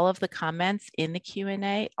all of the comments in the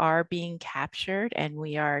Q&A are being captured, and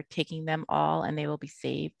we are taking them all, and they will be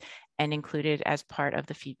saved and included as part of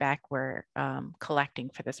the feedback we're collecting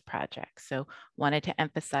for this project. So wanted to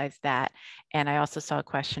emphasize that. And I also saw a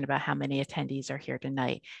question about how many attendees are here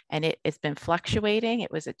tonight. And it's been fluctuating. It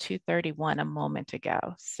was at 2:31 a moment ago.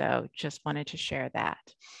 So just wanted to share that.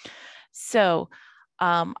 So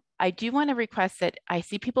I do want to request that I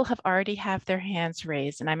see people have already have their hands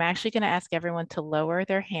raised, and I'm actually going to ask everyone to lower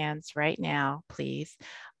their hands right now, please.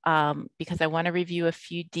 Because I want to review a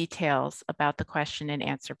few details about the question and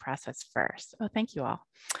answer process first. Oh, thank you all.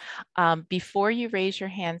 Before you raise your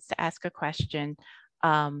hands to ask a question,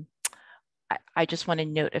 I just want to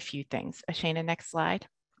note a few things. Ashana, next slide.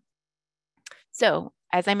 So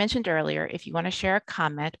as I mentioned earlier, if you want to share a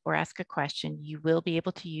comment or ask a question, you will be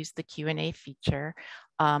able to use the Q&A feature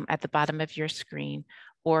at the bottom of your screen,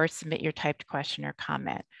 or submit your typed question or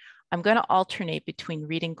comment. I'm going to alternate between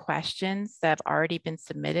reading questions that have already been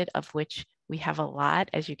submitted, of which we have a lot,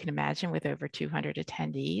 as you can imagine, with over 200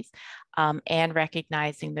 attendees, and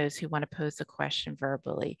recognizing those who want to pose a question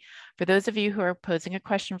verbally. For those of you who are posing a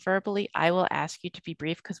question verbally, I will ask you to be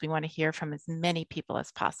brief because we want to hear from as many people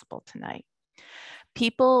as possible tonight.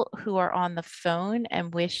 People who are on the phone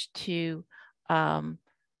and wish to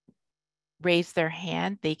raise their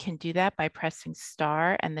hand, they can do that by pressing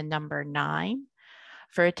star and the number 9.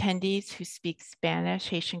 For attendees who speak Spanish,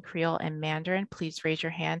 Haitian Creole, and Mandarin, please raise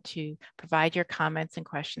your hand to provide your comments and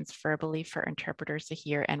questions verbally for interpreters to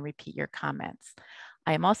hear and repeat your comments.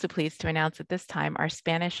 I am also pleased to announce at this time our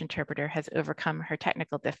Spanish interpreter has overcome her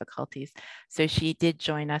technical difficulties, so she did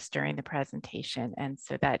join us during the presentation, and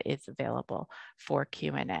so that is available for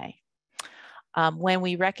Q&A. When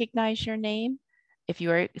we recognize your name, if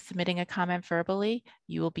you are submitting a comment verbally,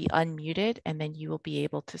 you will be unmuted and then you will be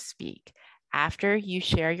able to speak. After you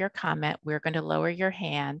share your comment, we're going to lower your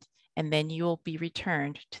hand and then you will be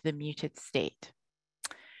returned to the muted state.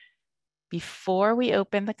 Before we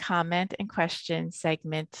open the comment and question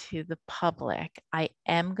segment to the public, I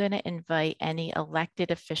am going to invite any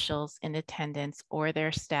elected officials in attendance or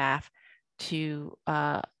their staff to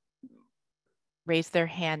raise their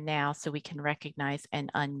hand now so we can recognize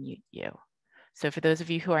and unmute you. So for those of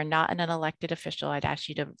you who are not an elected official, I'd ask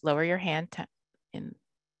you to lower your hand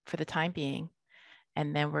for the time being,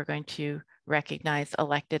 and then we're going to recognize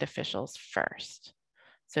elected officials first.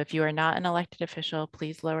 So if you are not an elected official,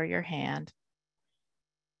 please lower your hand.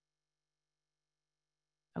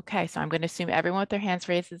 Okay, so I'm going to assume everyone with their hands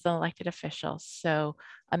raised is an elected official. So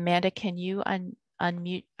Amanda, can you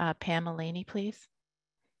unmute Pam Elaney, please?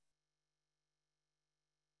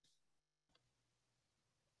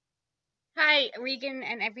 Hi, Regan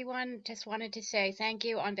and everyone. Just wanted to say thank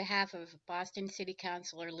you on behalf of Boston City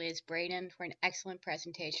Councilor Liz Braden for an excellent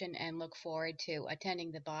presentation and look forward to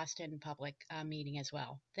attending the Boston public meeting as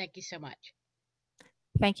well. Thank you so much.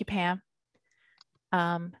 Thank you, Pam.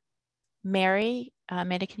 Mary,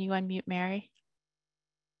 Amanda, can you unmute Mary?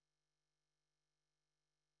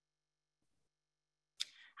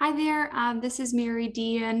 Hi there, this is Mary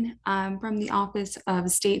Dean from the office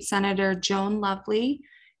of State Senator Joan Lovely.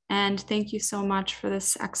 And thank you so much for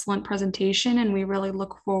this excellent presentation. And we really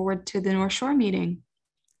look forward to the North Shore meeting.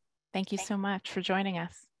 Thank you so much for joining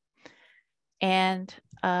us. And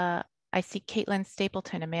I see Caitlin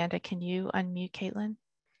Stapleton. Amanda, can you unmute Caitlin?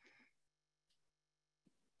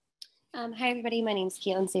 Hi, everybody. My name is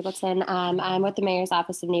Caitlin Stapleton. I'm with the Mayor's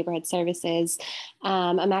Office of Neighborhood Services.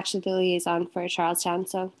 I'm actually the liaison for Charlestown.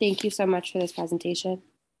 So thank you so much for this presentation.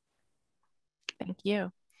 Thank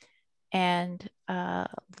you. And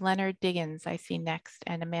Leonard Diggins, I see next.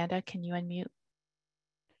 And Amanda, can you unmute?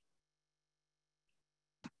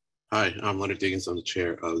 Hi, I'm Leonard Diggins. I'm the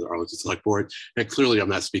chair of the Arlington Select Board. And clearly I'm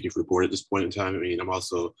not speaking for the board at this point in time. I mean, I'm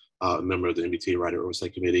also a member of the MBTA Rider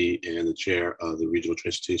Oversight Committee and the chair of the Regional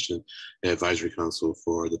Transportation Advisory Council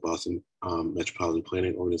for the Boston Metropolitan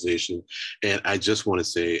Planning Organization. And I just want to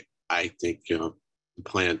say, I think the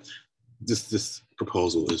plan, this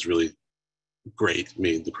proposal is really great. I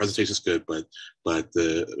mean, the presentation is good, but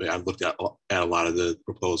I've looked at a lot of the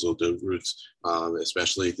proposal, the routes,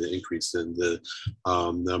 especially the increase in the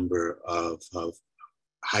number of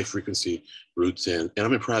high frequency routes, and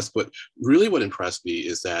I'm impressed. But really, what impressed me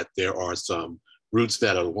is that there are some routes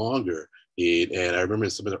that are longer. And I remember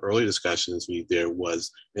in some of the early discussions, there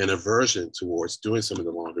was an aversion towards doing some of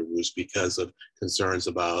the longer routes because of concerns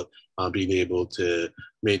about being able to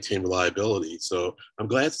maintain reliability. So I'm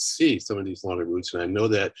glad to see some of these longer routes. And I know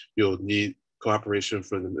that you'll need cooperation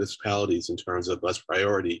from the municipalities in terms of bus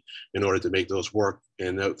priority in order to make those work.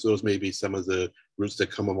 And those may be some of the routes that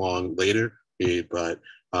come along later, but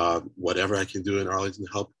whatever I can do in Arlington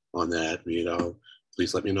to help on that,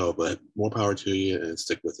 please let me know. But more power to you and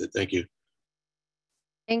stick with it. Thank you.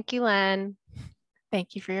 Thank you, Len.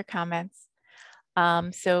 Thank you for your comments.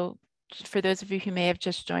 So for those of you who may have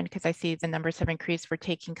just joined, because I see the numbers have increased, we're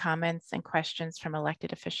taking comments and questions from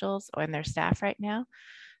elected officials and their staff right now.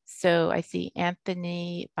 So I see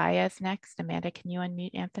Anthony Baez next. Amanda, can you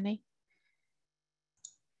unmute Anthony?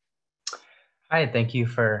 Hi, thank you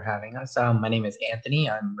for having us. My name is Anthony.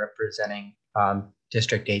 I'm representing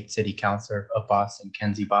District 8 City Councilor of Boston,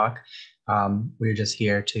 Kenzie Bach. We're just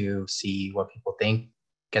here to see what people think,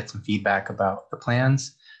 get some feedback about the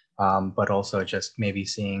plans, but also just maybe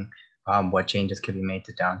seeing what changes could be made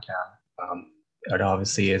to downtown. It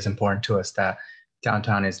obviously is important to us that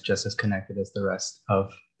downtown is just as connected as the rest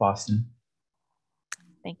of Boston.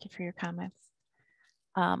 Thank you for your comments.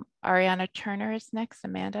 Ariana Turner is next.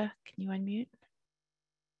 Amanda, can you unmute?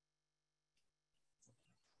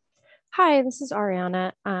 Hi, this is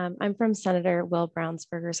Ariana. I'm from Senator Will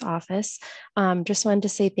Brownsberger's office. Just wanted to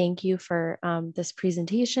say thank you for this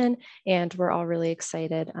presentation, and we're all really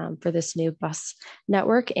excited for this new bus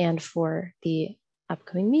network and for the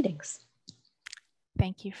upcoming meetings.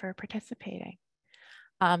 Thank you for participating.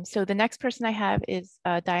 So the next person I have is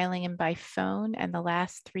dialing in by phone, and the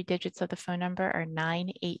last 3 digits of the phone number are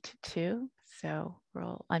 982. So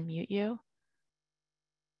we'll unmute you.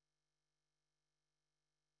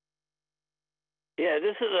 Yeah,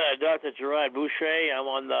 this is Dr. Gerard Boucher. I'm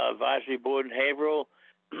on the advisory board in Haverhill,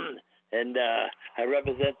 and I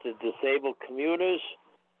represent the disabled commuters.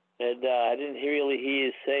 And I didn't really hear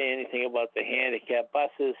you say anything about the handicapped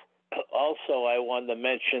buses. Also, I wanted to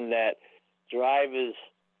mention that drivers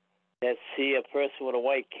that see a person with a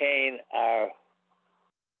white cane are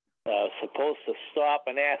supposed to stop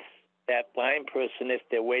and ask that blind person if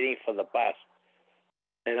they're waiting for the bus.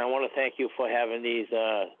 And I want to thank you for having these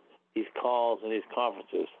calls and these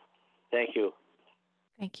conferences. Thank you.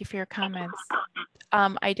 Thank you for your comments.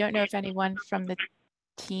 I don't know if anyone from the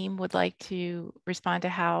team would like to respond to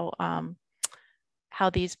how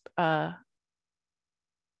these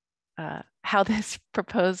how this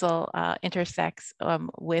proposal intersects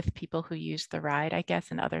with people who use the ride, I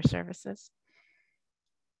guess, and other services.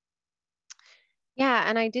 Yeah,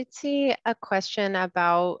 and I did see a question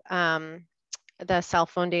about the cell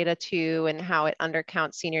phone data too, and how it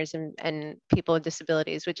undercounts seniors and people with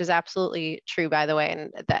disabilities, which is absolutely true, by the way.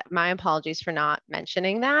 And that my apologies for not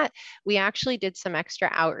mentioning that. We actually did some extra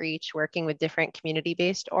outreach working with different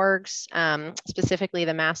community-based orgs, specifically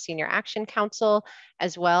the Mass Senior Action Council,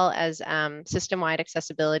 as well as Systemwide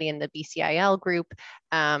Accessibility in the BCIL group,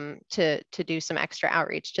 to do some extra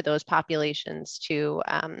outreach to those populations to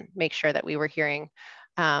make sure that we were hearing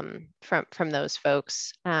from those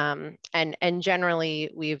folks, and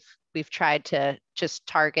generally we've tried to just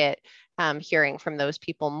target hearing from those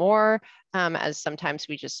people more, as sometimes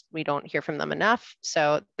we don't hear from them enough.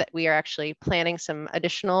 So that we are actually planning some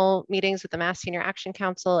additional meetings with the Mass Senior Action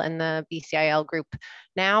Council and the BCIL group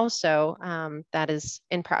now. So that is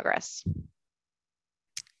in progress.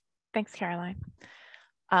 Thanks, Caroline.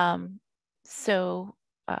 So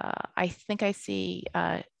I think I see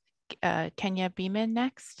Kenya Beeman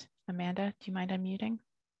next. Amanda, do you mind unmuting?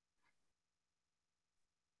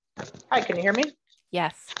 Hi, can you hear me?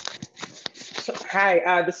 Yes. So,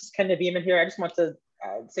 hi, this is Kenya Beeman here. I just want to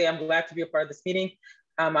say I'm glad to be a part of this meeting.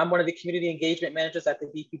 I'm one of the community engagement managers at the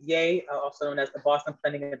BPDA, also known as the Boston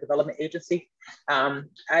Planning and Development Agency. I'm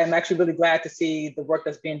actually really glad to see the work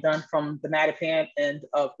that's being done from the Mattapan end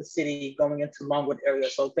of the city going into Longwood area.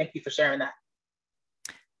 So thank you for sharing that.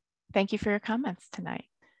 Thank you for your comments tonight.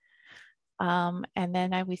 And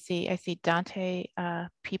then I see Dante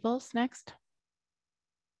Peoples next.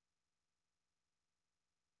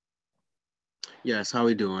 Yes, how are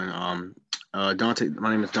we doing? Dante, my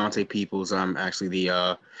name is Dante Peoples. I'm actually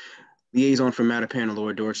the liaison for Mattapan and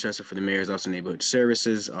Lower Dorchester for the Mayor's Office of Neighborhood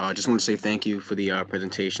Services. Just want to say thank you for the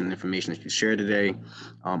presentation and information that you shared today.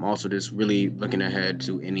 Also, just really looking ahead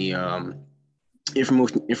to any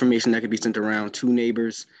information that could be sent around to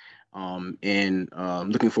neighbors, and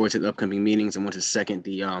looking forward to the upcoming meetings. I want to second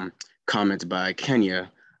the comments by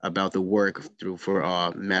Kenya about the work for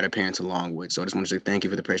Mattapan to Longwood. So I just want to say thank you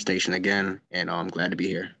for the presentation again, and I'm glad to be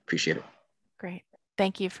here. Appreciate it. Great.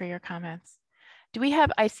 Thank you for your comments. Do we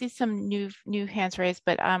have, I see some new hands raised,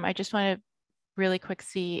 but I just want to really quick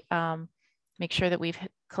make sure that we've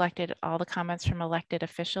collected all the comments from elected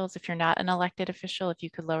officials. If you're not an elected official, if you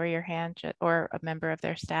could lower your hand, or a member of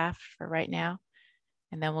their staff for right now,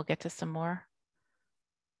 and then we'll get to some more.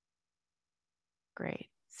 Great.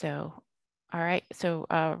 So, all right. So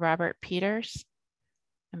Robert Peters.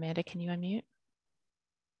 Amanda, can you unmute?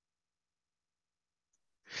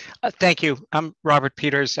 Thank you. I'm Robert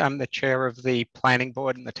Peters. I'm the chair of the planning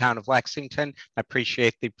board in the town of Lexington. I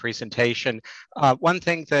appreciate the presentation. One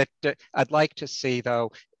thing that I'd like to see,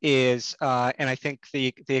 though, is, and I think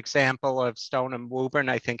the example of Stoneham Woburn,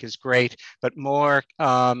 I think, is great, but more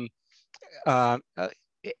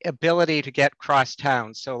ability to get cross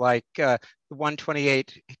town. So like the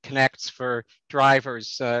 128 connects for drivers,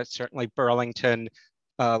 certainly Burlington,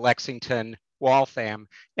 Lexington, Waltham,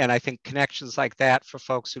 and I think connections like that for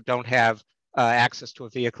folks who don't have access to a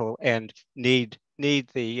vehicle and need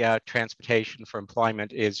the transportation for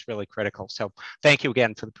employment is really critical. So thank you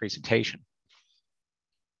again for the presentation.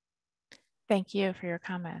 Thank you for your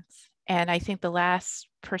comments. And I think the last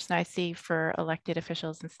person I see for elected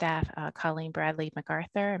officials and staff, Colleen Bradley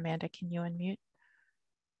MacArthur. Amanda, can you unmute?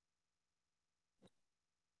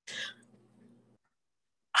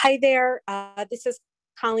 Hi there, this is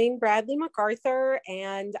Colleen Bradley MacArthur,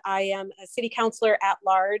 and I am a city councilor at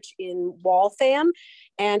large in Waltham.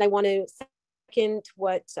 And I want to second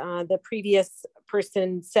what the previous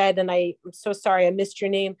person said, and I'm so sorry I missed your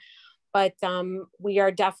name, but we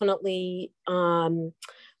are definitely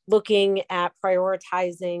looking at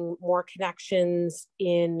prioritizing more connections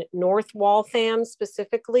in North Waltham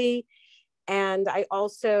specifically. And I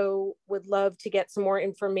also would love to get some more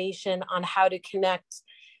information on how to connect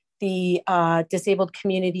the disabled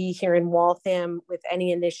community here in Waltham with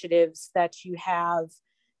any initiatives that you have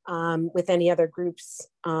with any other groups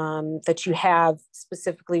that you have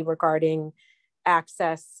specifically regarding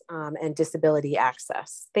access and disability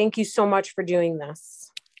access. Thank you so much for doing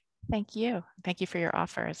this. Thank you. Thank you for your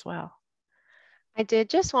offer as well. I did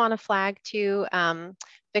just want to flag too,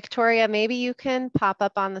 Victoria, maybe you can pop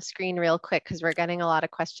up on the screen real quick because we're getting a lot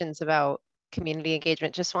of questions about community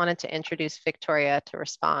engagement. Just wanted to introduce Victoria to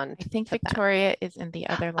respond. I think Victoria is in the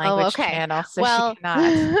other language channel, so well, she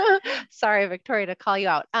cannot. Sorry, Victoria, to call you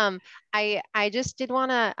out. I just did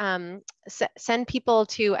want to send people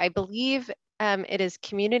to, I believe it is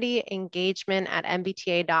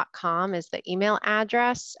communityengagement@mbta.com is the email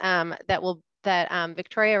address that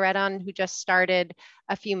Victoria Redon, who just started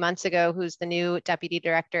a few months ago, who's the new Deputy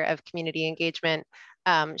Director of Community Engagement.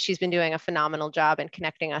 She's been doing a phenomenal job in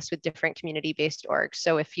connecting us with different community-based orgs.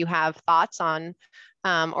 So if you have thoughts on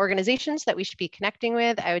organizations that we should be connecting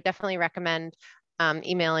with, I would definitely recommend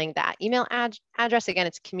emailing that email address. Again,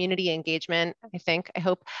 it's community engagement, I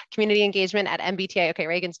hope, community engagement at MBTA. Okay,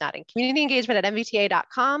 Reagan's nodding. Community engagement at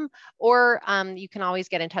MBTA.com, or you can always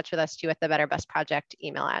get in touch with us too at the Better Bus Project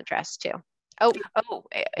email address too. Oh,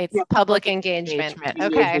 it's public engagement.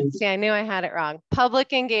 Okay, see, I knew I had it wrong.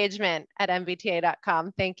 Public engagement at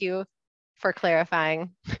mbta.com. Thank you for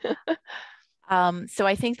clarifying. So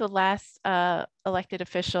I think the last elected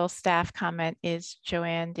official staff comment is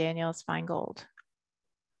Joanne Daniels Feingold.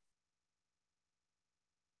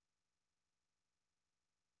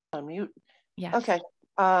 Unmute. Yes. Okay.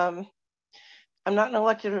 I'm not an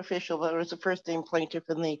elected official, but I was the first named plaintiff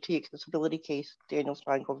in the T accessibility case, Daniels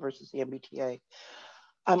Feingold versus the MBTA.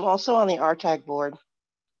 I'm also on the RTAG board.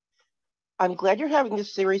 I'm glad you're having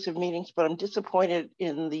this series of meetings, but I'm disappointed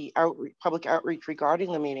in the public outreach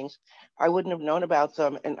regarding the meetings. I wouldn't have known about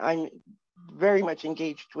them, and I'm very much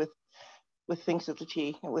engaged with things at the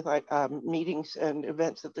T, with meetings and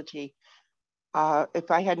events at the T. If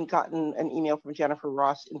I hadn't gotten an email from Jennifer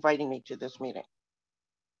Ross inviting me to this meeting.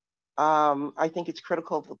 I think it's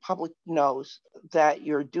critical the public knows that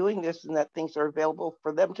you're doing this and that things are available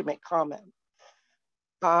for them to make comment.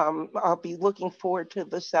 I'll be looking forward to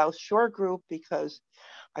the South Shore group because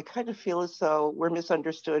I kind of feel as though we're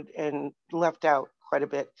misunderstood and left out quite a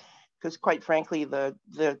bit. Because quite frankly, the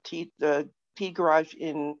T garage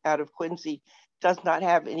out of Quincy does not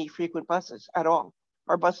have any frequent buses at all.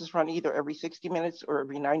 Our buses run either every 60 minutes or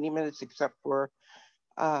every 90 minutes, except for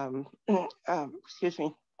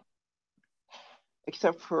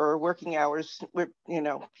except for working hours, where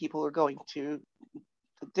people are going to.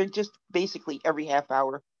 They're just basically every half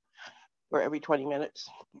hour or every 20 minutes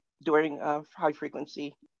during high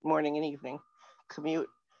frequency morning and evening commute.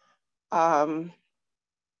 One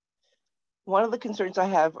of the concerns I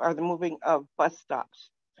have are the moving of bus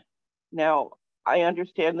stops. Now, I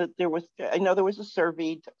understand that I know there was a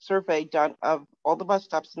survey done of all the bus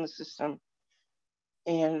stops in the system,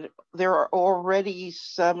 and there are already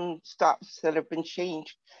some stops that have been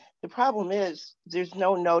changed. The problem is there's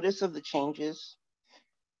no notice of the changes.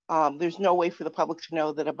 There's no way for the public to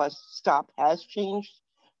know that a bus stop has changed.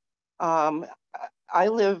 I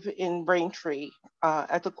live in Braintree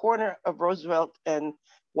at the corner of Roosevelt and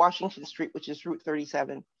Washington Street, which is Route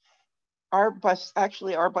 37. Our bus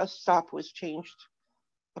stop was changed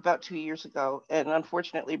about 2 years ago. And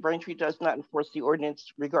unfortunately, Braintree does not enforce the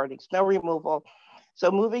ordinance regarding snow removal. So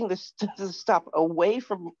moving the stop away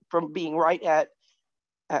from being right at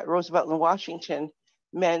Roosevelt and Washington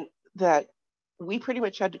meant that we pretty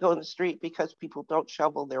much had to go in the street because people don't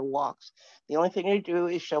shovel their walks. The only thing they do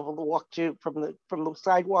is shovel the walk from the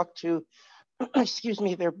sidewalk to, excuse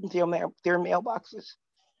me, their mailboxes.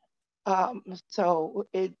 So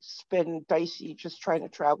it's been dicey just trying to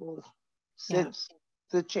travel since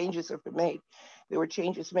the changes have been made. There were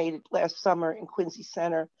changes made last summer in Quincy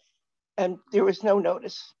Center, and there was no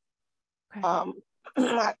notice.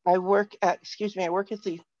 Okay. I work at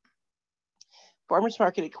the farmers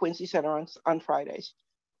market at Quincy Center on Fridays.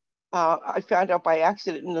 I found out by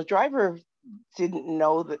accident, and the driver didn't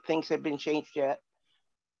know that things had been changed yet.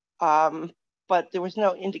 But there was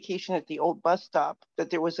no indication at the old bus stop that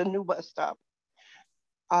there was a new bus stop.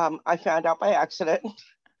 I found out by accident,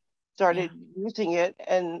 started using it,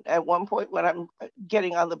 and at one point when I'm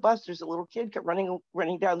getting on the bus, there's a little kid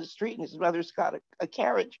running down the street, and his mother's got a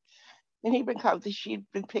carriage, and she'd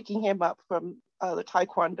been picking him up from the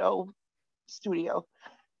Taekwondo studio,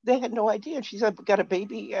 they had no idea. She's got a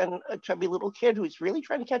baby and a chubby little kid who's really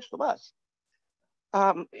trying to catch the bus.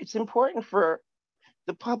 It's important for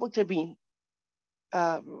the public to be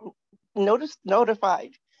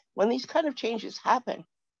notified when these kind of changes happen.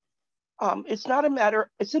 It's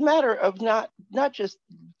a matter of not just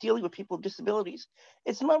dealing with people with disabilities.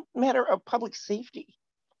 It's a matter of public safety.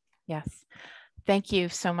 Yes, thank you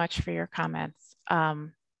so much for your comments. I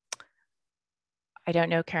don't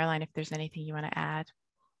know, Caroline, if there's anything you want to add.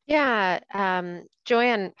 Yeah,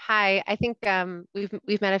 Joanne, hi. I think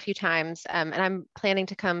we've met a few times, and I'm planning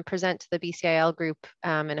to come present to the BCIL group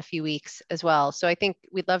in a few weeks as well. So I think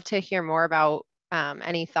we'd love to hear more about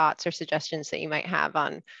any thoughts or suggestions that you might have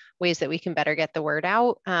on ways that we can better get the word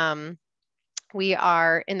out. We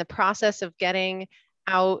are in the process of getting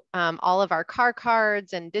out all of our car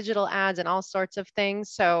cards and digital ads and all sorts of things.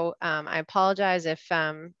 So I apologize if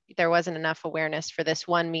there wasn't enough awareness for this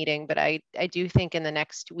one meeting, but I do think in the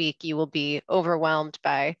next week you will be overwhelmed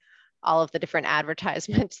by all of the different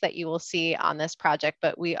advertisements that you will see on this project,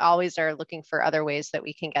 but we always are looking for other ways that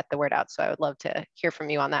we can get the word out. So I would love to hear from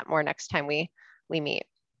you on that more next time we meet.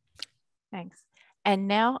 Thanks. And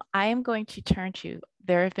now I am going to turn to,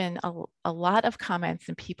 there have been a lot of comments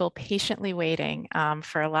and people patiently waiting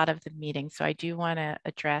for a lot of the meetings. So I do want to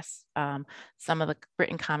address some of the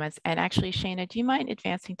written comments. And actually, Shana, do you mind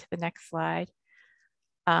advancing to the next slide?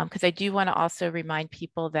 Because I do want to also remind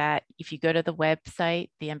people that if you go to the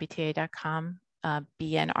website, the mbta.com,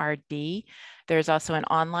 BNRD, there's also an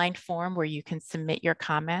online form where you can submit your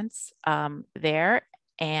comments there.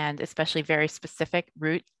 And especially very specific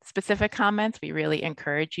route-specific comments, we really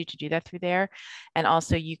encourage you to do that through there. And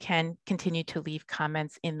also you can continue to leave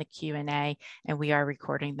comments in the Q&A, and we are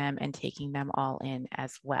recording them and taking them all in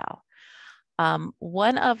as well.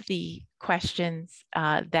 One of the questions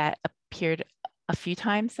that appeared a few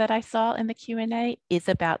times that I saw in the Q&A is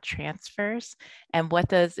about transfers and what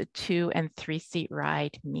does a 2- and 3-seat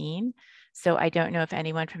ride mean? So I don't know if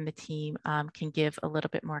anyone from the team can give a little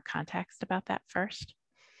bit more context about that first.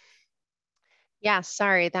 Yeah,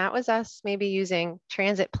 sorry, that was us maybe using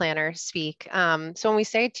transit planner speak. So when we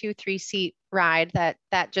say 2- 3-seat ride,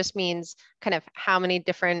 that just means kind of how many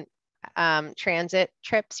different transit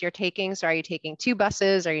trips you're taking. So are you taking 2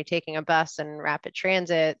 buses? Are you taking a bus and rapid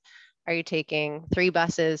transit? Are you taking 3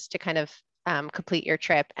 buses to kind of complete your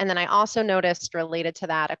trip? And then I also noticed related to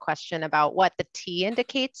that a question about what the T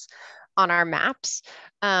indicates on our maps.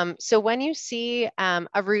 So when you see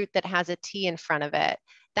a route that has a T in front of it,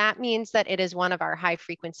 that means that it is one of our high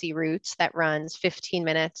frequency routes that runs 15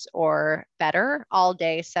 minutes or better all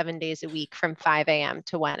day, 7 days a week from 5 a.m.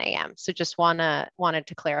 to 1 a.m. So just wanted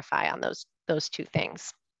to clarify on those 2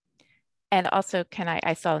 things. And also,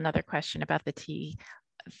 I saw another question about the T.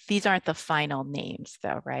 These aren't the final names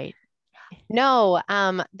though, right? No,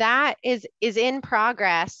 that is in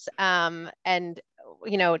progress. And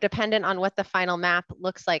you know, dependent on what the final map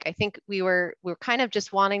looks like. I think we're kind of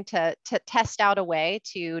just wanting to test out a way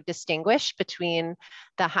to distinguish between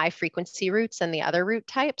the high frequency routes and the other route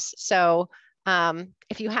types. So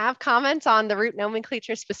if you have comments on the route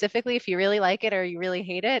nomenclature specifically, if you really like it or you really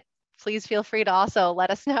hate it, please feel free to also let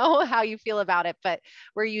us know how you feel about it. But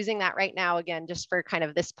we're using that right now, again, just for kind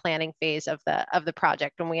of this planning phase of the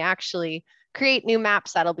project. When we actually create new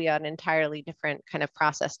maps, that'll be an entirely different kind of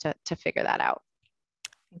process to figure that out.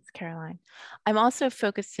 Thanks, Caroline. I'm also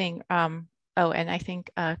focusing, and I think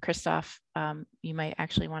Christoph, you might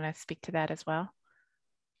actually want to speak to that as well.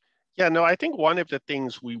 Yeah, no, I think one of the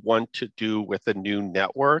things we want to do with a new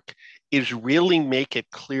network is really make it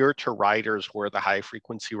clear to riders where the high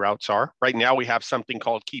frequency routes are. Right now we have something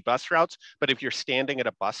called key bus routes, but if you're standing at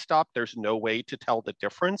a bus stop, there's no way to tell the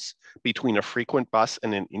difference between a frequent bus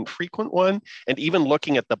and an infrequent one. And even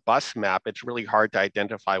looking at the bus map, it's really hard to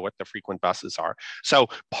identify what the frequent buses are. So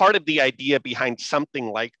part of the idea behind something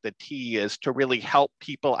like the T is to really help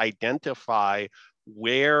people identify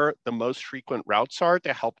where the most frequent routes are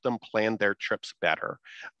to help them plan their trips better.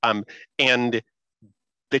 And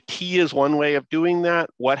the T is one way of doing that.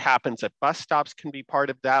 What happens at bus stops can be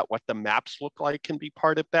part of that. What the maps look like can be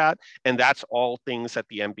part of that. And that's all things that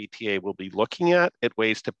the MBTA will be looking at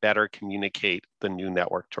ways to better communicate the new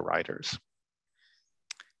network to riders.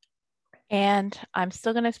 And I'm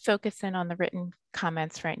still going to focus in on the written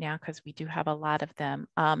comments right now because we do have a lot of them.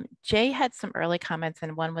 Jay had some early comments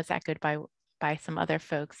and one was echoed by some other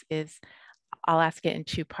folks. I'll ask it in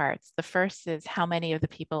 2 parts. The first is how many of the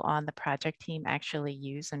people on the project team actually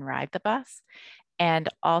use and ride the bus? And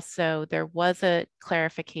also there was a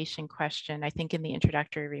clarification question. I think in the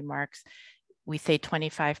introductory remarks, we say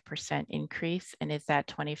 25% increase, and is that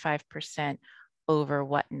 25% over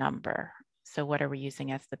what number? So what are we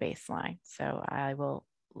using as the baseline? So I will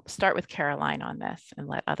start with Caroline on this and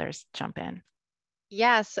let others jump in.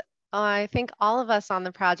 Yes, I think all of us on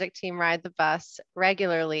the project team ride the bus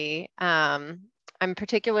regularly. I'm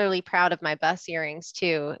particularly proud of my bus earrings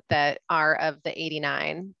too, that are of the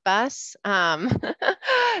 89 bus.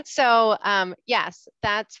 Yes,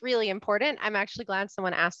 that's really important. I'm actually glad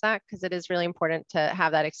someone asked that because it is really important to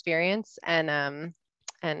have that experience and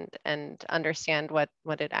understand what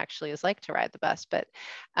it actually is like to ride the bus. But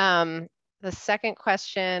the second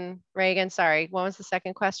question, Reagan, sorry, what was the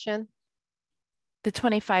second question? The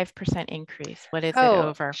 25% increase, what is it Oh,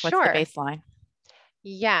 over? sure. What's the baseline?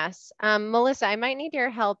 Yes, Melissa, I might need your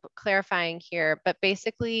help clarifying here, but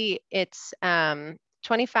basically it's 25%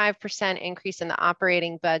 increase in the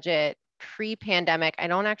operating budget pre-pandemic. I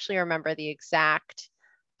don't actually remember the exact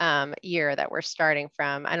year that we're starting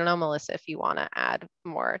from. I don't know, Melissa, if you want to add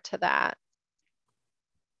more to that.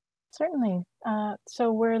 Certainly.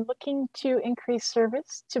 So we're looking to increase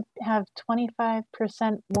service to have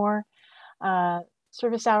 25% more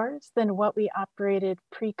service hours than what we operated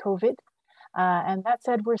pre-COVID. And that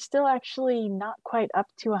said, we're still actually not quite up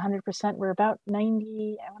to 100%. We're about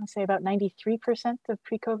 90, I want to say about 93% of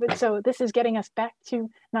pre-COVID. So this is getting us back to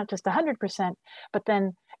not just 100%, but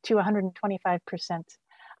then to 125%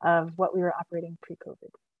 of what we were operating pre-COVID.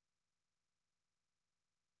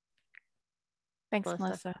 Thanks,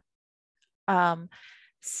 Melissa.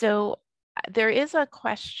 So there is a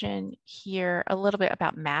question here a little bit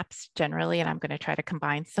about maps generally, and I'm going to try to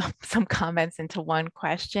combine some comments into one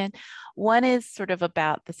question. One is sort of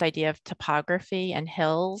about this idea of topography and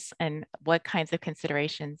hills and what kinds of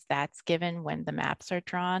considerations that's given when the maps are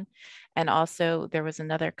drawn. And also there was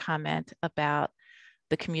another comment about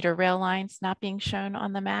the commuter rail lines not being shown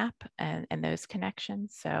on the map and those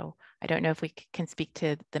connections. So I don't know if we can speak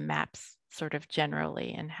to the maps sort of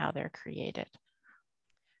generally and how they're created.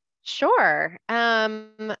 Sure.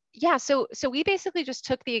 Yeah, so we basically just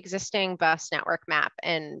took the existing bus network map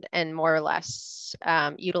and more or less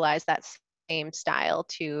utilized that same style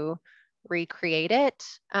to recreate it.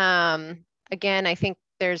 Again, I think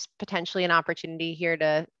there's potentially an opportunity here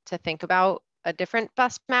to think about a different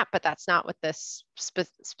bus map, but that's not what this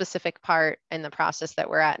specific part in the process that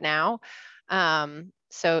we're at now.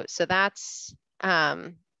 So that's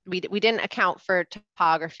we didn't account for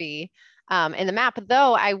topography in the map,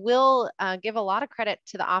 though I will give a lot of credit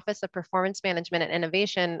to the Office of Performance Management and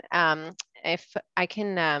Innovation. If I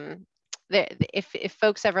can, if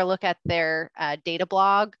folks ever look at their data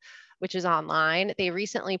blog, which is online, they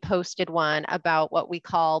recently posted one about what we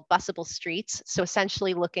call busable streets. So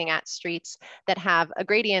essentially looking at streets that have a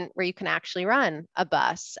gradient where you can actually run a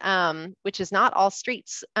bus, which is not all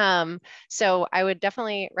streets. So I would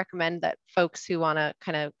definitely recommend that folks who want to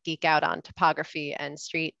kind of geek out on topography and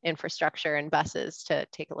street infrastructure and buses to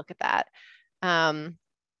take a look at that.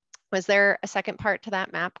 Was there a second part to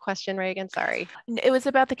that map question, Reagan? Sorry. It was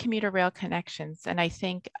about the commuter rail connections. And I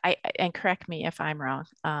think, and correct me if I'm wrong,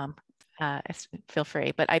 feel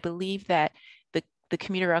free, but I believe that the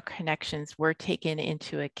commuter rail connections were taken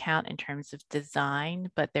into account in terms of design,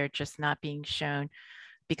 but they're just not being shown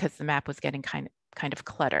because the map was getting kind of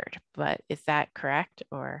cluttered. But is that correct,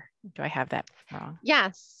 or do I have that wrong?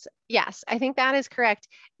 Yes, I think that is correct.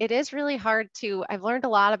 It is really hard I've learned a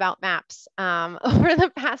lot about maps over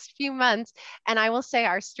the past few months, and I will say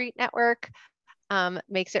our street network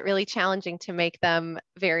makes it really challenging to make them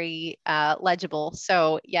very legible.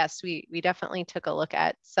 So yes, we definitely took a look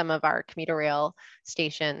at some of our commuter rail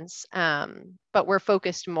stations, but we're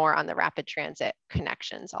focused more on the rapid transit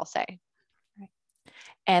connections, I'll say.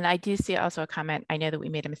 And I do see also a comment. I know that we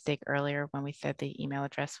made a mistake earlier when we said the email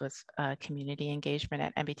address was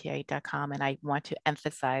communityengagement@mbta.com. And I want to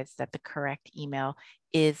emphasize that the correct email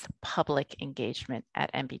is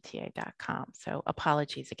publicengagement@mbta.com. So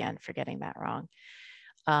apologies again for getting that wrong.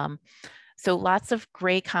 So lots of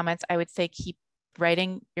great comments. I would say keep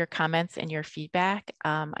writing your comments and your feedback.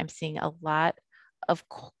 I'm seeing a lot of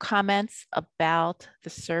comments about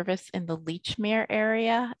the service in the Lechmere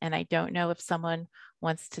area. And I don't know if someone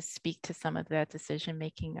wants to speak to some of the decision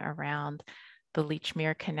making around the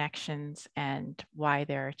Lechmere connections and why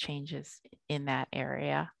there are changes in that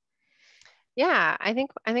area. Yeah, I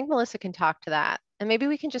think Melissa can talk to that, and maybe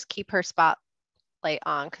we can just keep her spotlight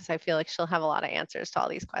on because I feel like she'll have a lot of answers to all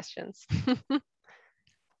these questions.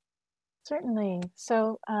 Certainly.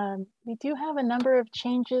 So we do have a number of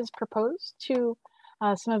changes proposed to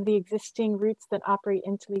some of the existing routes that operate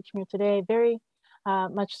into Lechmere today. Very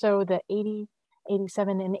much so, the 80,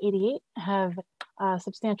 87, and 88 have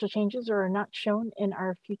substantial changes or are not shown in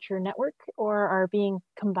our future network or are being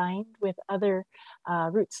combined with other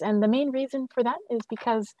routes. And the main reason for that is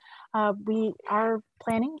because we are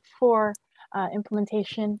planning for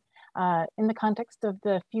implementation in the context of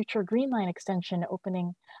the future Green Line extension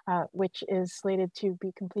opening, which is slated to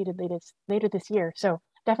be completed later this year. So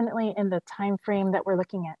definitely in the time frame that we're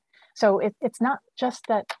looking at. So it's not just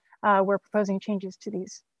that we're proposing changes to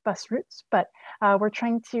these bus routes, but we're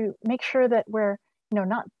trying to make sure that we're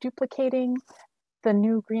not duplicating the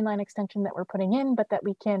new Green Line extension that we're putting in, but that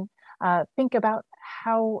we can think about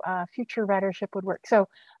how future ridership would work. So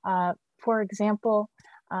for example,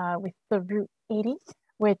 with the Route 80,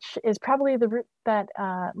 which is probably the route that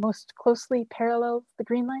most closely parallels the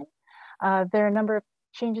Green Line, there are a number of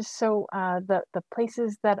changes. So the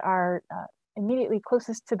places that are immediately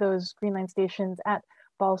closest to those Green Line stations at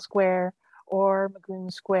Ball Square or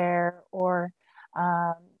Magoon Square or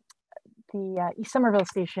the East Somerville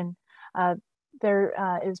station,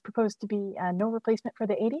 there is proposed to be no replacement for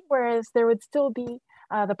the 80, whereas there would still be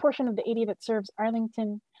the portion of the 80 that serves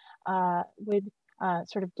Arlington would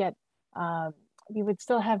sort of get, we would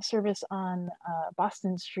still have service on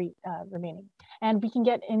Boston Street remaining. And we can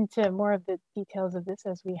get into more of the details of this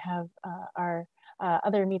as we have our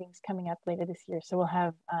other meetings coming up later this year. So we'll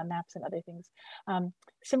have maps and other things.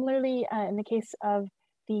 Similarly, in the case of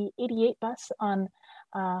the 88 bus on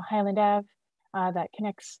Highland Ave that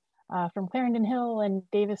connects from Clarendon Hill and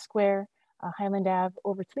Davis Square, Highland Ave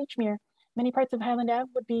over to Leechmere, many parts of Highland Ave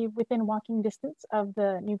would be within walking distance of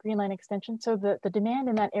the new Green Line extension. So the demand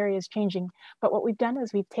in that area is changing. But what we've done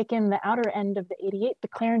is we've taken the outer end of the 88, the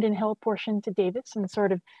Clarendon Hill portion to Davis, and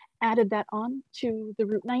sort of added that on to the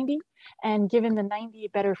Route 90 and given the 90 a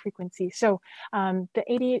better frequency. So the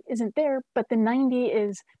 88 isn't there, but the 90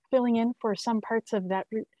 is filling in for some parts of that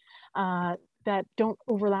route that don't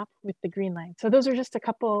overlap with the Green Line. So those are just a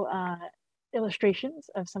couple illustrations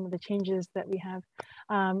of some of the changes that we have.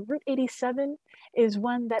 Route 87 is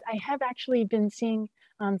one that I have actually been seeing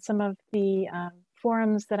on some of the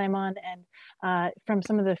forums that I'm on and from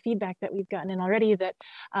some of the feedback that we've gotten in already, that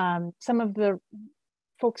some of the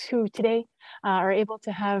folks who today are able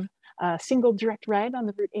to have a single direct ride on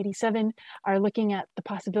the Route 87 are looking at the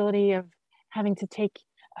possibility of having to take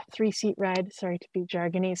a 3-seat ride, sorry to be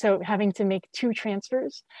jargony, so having to make 2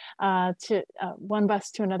 transfers to one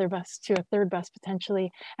bus to another bus to a third bus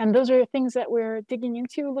potentially. And those are things that we're digging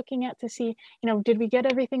into, looking at to see, did we get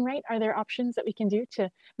everything right? Are there options that we can do to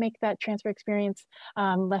make that transfer experience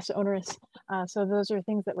less onerous? So those are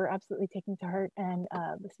things that we're absolutely taking to heart and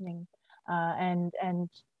listening and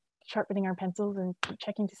sharpening our pencils and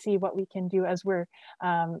checking to see what we can do as we're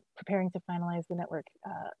preparing to finalize the network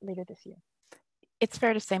later this year. It's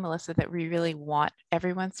fair to say, Melissa, that we really want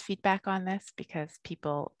everyone's feedback on this because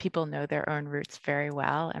people know their own routes very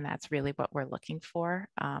well, and that's really what we're looking for.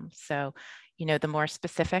 So, the more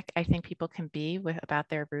specific I think people can be about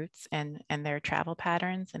their routes and their travel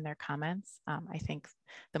patterns and their comments, I think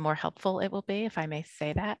the more helpful it will be, if I may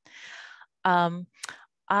say that.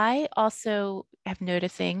 I also have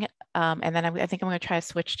noticing, and then I think I'm going to try to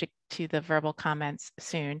switch to the verbal comments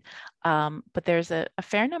soon, but there's a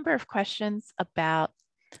fair number of questions about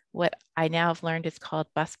what I now have learned is called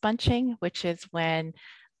bus bunching, which is when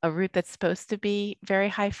a route that's supposed to be very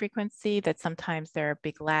high frequency, that sometimes there are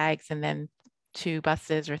big lags and then 2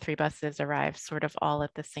 buses or 3 buses arrive sort of all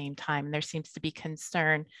at the same time. And there seems to be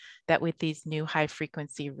concern that with these new high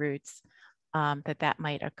frequency routes, that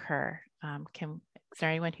might occur. Is there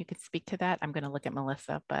anyone who could speak to that? I'm going to look at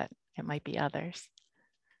Melissa, but it might be others.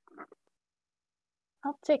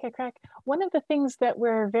 I'll take a crack. One of the things that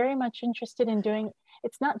we're very much interested in doing,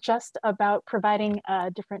 it's not just about providing a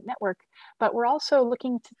different network, but we're also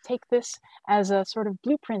looking to take this as a sort of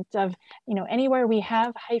blueprint of, anywhere we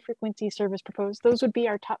have high frequency service proposed, those would be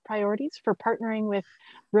our top priorities for partnering with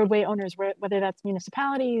roadway owners, whether that's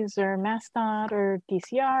municipalities or MassDOT or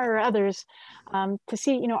DCR or others, to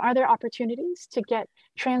see, are there opportunities to get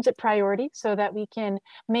transit priority so that we can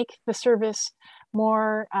make the service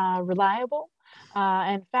more reliable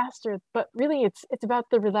and faster. But really it's about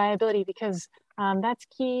the reliability, because that's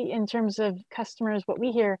key in terms of customers, what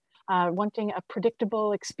we hear, wanting a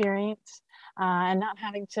predictable experience and not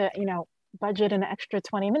having to, budget an extra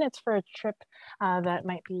 20 minutes for a trip that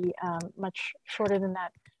might be much shorter than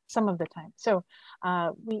that some of the time. So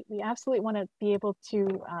we absolutely want to be able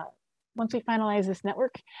to, once we finalize this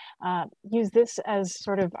network, use this as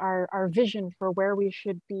sort of our vision for where we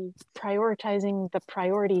should be prioritizing the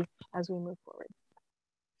priority as we move forward.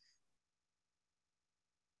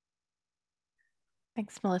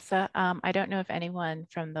 Thanks, Melissa. I don't know if anyone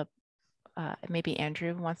from the maybe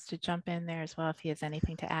Andrew wants to jump in there as well if he has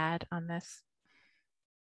anything to add on this.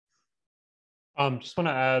 Just want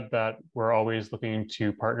to add that we're always looking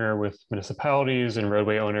to partner with municipalities and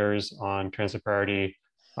roadway owners on transit priority.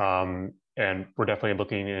 And we're definitely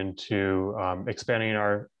looking into expanding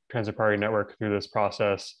our transit priority network through this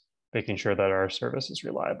process, making sure that our service is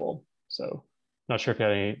reliable. So not sure if you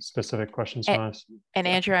had any specific questions from us. And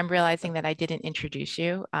Andrew, I'm realizing that I didn't introduce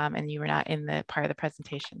you and you were not in the part of the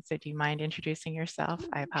presentation. So do you mind introducing yourself?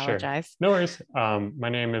 I apologize. Sure. No worries. My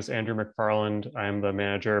name is Andrew McFarland. I'm the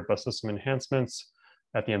manager of bus system enhancements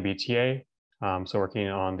at the MBTA. So working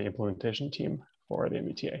on the implementation team for the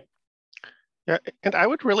MBTA. Yeah, and I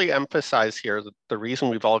would really emphasize here that the reason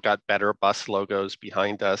we've all got better bus logos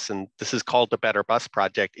behind us, and this is called the Better Bus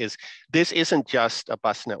Project, is this isn't just a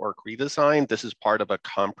bus network redesign. This is part of a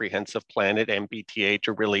comprehensive plan at MBTA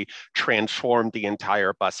to really transform the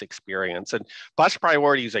entire bus experience. And bus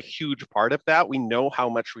priority is a huge part of that. We know how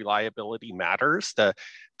much reliability matters. The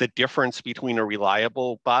difference between a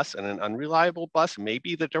reliable bus and an unreliable bus may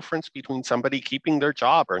be the difference between somebody keeping their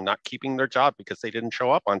job or not keeping their job because they didn't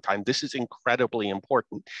show up on time. This is incredibly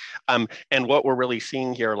important. And what we're really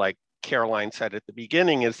seeing here, like Caroline said at the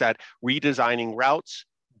beginning, is that redesigning routes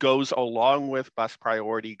goes along with bus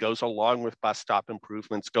priority, goes along with bus stop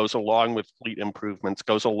improvements, goes along with fleet improvements,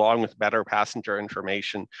 goes along with better passenger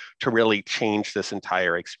information to really change this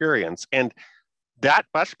entire experience. And that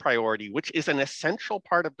bus priority, which is an essential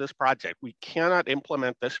part of this project, we cannot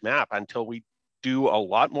implement this map until we do a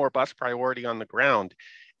lot more bus priority on the ground,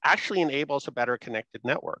 actually enables a better connected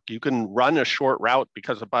network. You can run a short route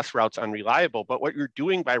because a bus route's unreliable, but what you're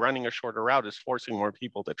doing by running a shorter route is forcing more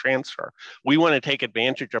people to transfer. We want to take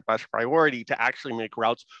advantage of bus priority to actually make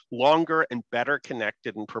routes longer and better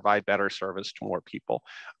connected and provide better service to more people.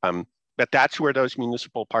 But that's where those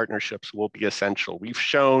municipal partnerships will be essential. We've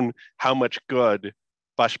shown how much good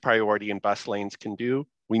bus priority and bus lanes can do.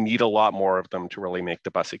 We need a lot more of them to really make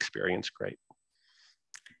the bus experience great.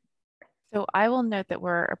 So I will note that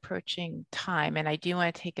we're approaching time, and I do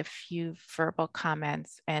want to take a few verbal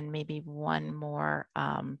comments and maybe one more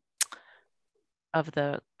of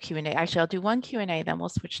the Q&A. Actually, I'll do one Q&A, then we'll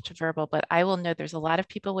switch to verbal, but I will note there's a lot of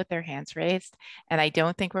people with their hands raised, and I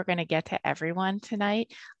don't think we're going to get to everyone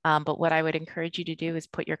tonight. But what I would encourage you to do is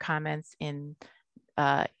put your comments in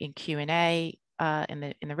Q&A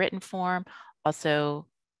in the written form. Also,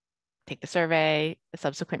 take the survey, the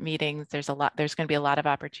subsequent meetings. There's going to be a lot of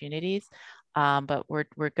opportunities, but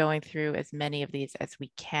we're going through as many of these as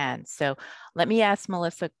we can. So let me ask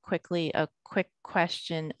Melissa quickly a quick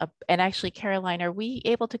question. And actually, Caroline, are we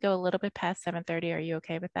able to go a little bit past 7:30? Are you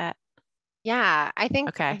okay with that? Yeah, I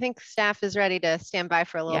think staff is ready to stand by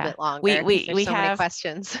for a little bit longer. We have so many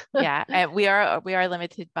questions. Yeah, and we are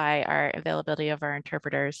limited by our availability of our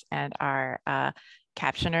interpreters and our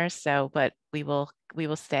captioners. So, but we will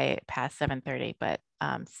stay past 7:30. But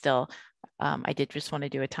still, I did just want to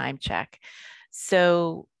do a time check.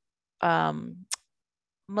 So,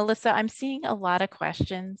 Melissa, I'm seeing a lot of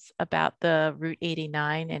questions about the Route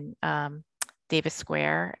 89 and Davis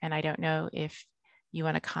Square, and I don't know if you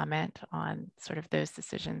want to comment on sort of those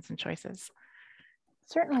decisions and choices.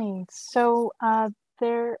 Certainly. So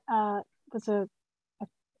there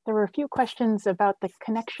were a few questions about the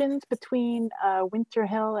connections between Winter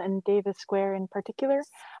Hill and Davis Square in particular.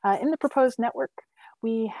 In the proposed network,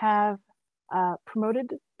 we have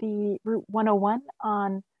promoted the Route 101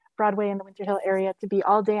 on Broadway in the Winter Hill area to be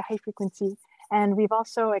all day high frequency. And we've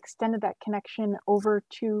also extended that connection over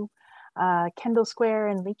to Kendall Square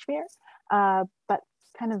and Leachmere. But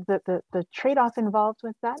kind of the trade-off involved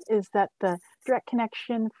with that is that the direct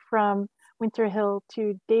connection from Winter Hill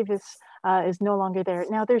to Davis is no longer there.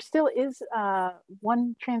 Now there still is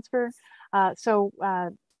one transfer.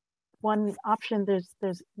 One option, there's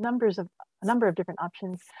a number of different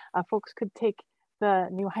options. Folks could take the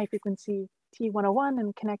new high frequency T101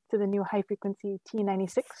 and connect to the new high frequency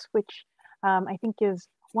T96, which I think is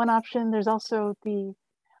one option. There's also the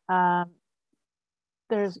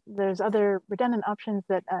there's other redundant options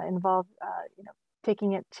that involve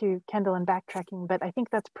taking it to Kendall and backtracking, but I think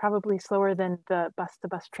that's probably slower than the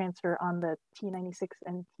bus-to-bus transfer on the T96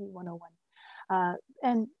 and T101.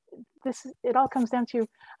 And it all comes down to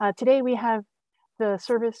today we have the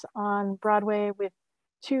service on Broadway with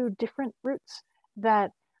two different routes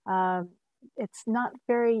that it's not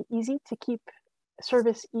very easy to keep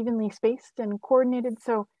service evenly spaced and coordinated.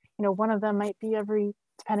 So, one of them might be every,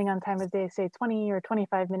 depending on time of day, say 20 or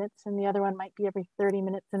 25 minutes, and the other one might be every 30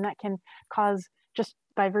 minutes. And that can cause, just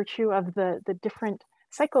by virtue of the different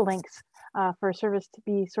cycle lengths for service to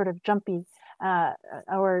be sort of jumpy.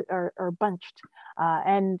 or bunched.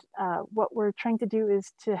 And what we're trying to do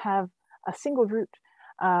is to have a single route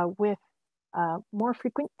with more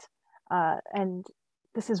frequent, and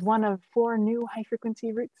this is one of 4 new high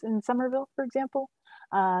frequency routes in Somerville, for example,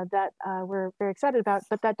 that we're very excited about,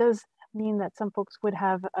 but that does mean that some folks would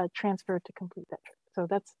have a transfer to complete that trip. So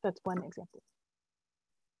that's one example.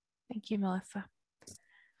 Thank you, Melissa.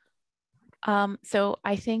 So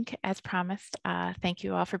I think, as promised, thank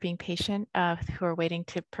you all for being patient, who are waiting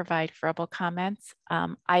to provide verbal comments.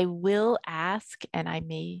 I will ask, and I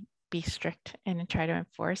may be strict and try to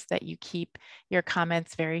enforce, that you keep your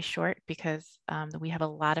comments very short, because we have a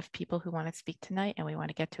lot of people who want to speak tonight and we want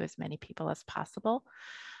to get to as many people as possible.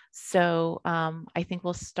 So I think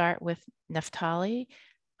we'll start with Naftali,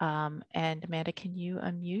 and Amanda, can you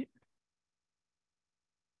unmute?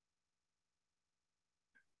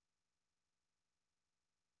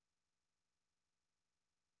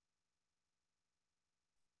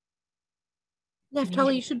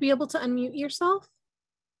 Naftali, you should be able to unmute yourself.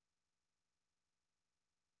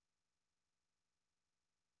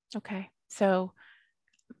 Okay, so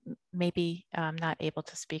maybe I'm not able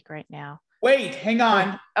to speak right now. Wait, hang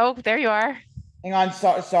on. Oh, there you are. Hang on,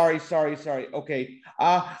 sorry. Okay,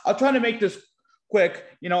 I'll try to make this quick,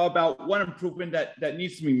 about one improvement that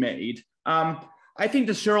needs to be made. I think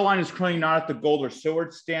the sewer line is currently not at the gold or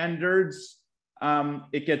silver standards.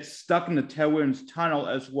 It gets stuck in the tailwinds tunnel,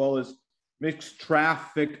 as well as mixed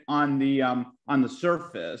traffic on the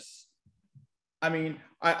surface. I mean,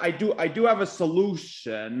 I do have a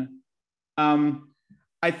solution.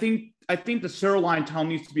 I think the sewer line tunnel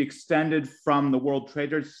needs to be extended from the World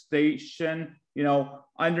Trade Station,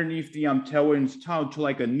 underneath the tailwinds tunnel, to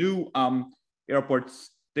like a new airport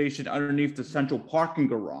station underneath the central parking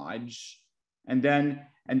garage, and then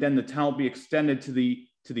the tunnel be extended to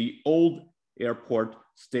the old airport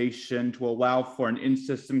station to allow for an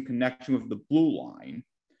in-system connection with the blue line.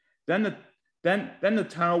 Then the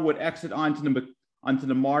tunnel would exit onto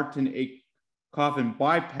the Martin A. Coffin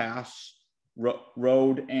bypass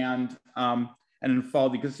road and then follow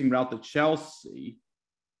the existing route to Chelsea.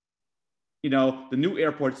 The new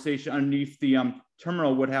airport station underneath the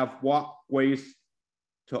terminal would have walkways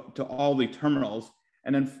to all the terminals,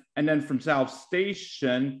 and then from South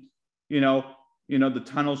Station, the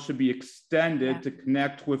tunnel should be extended to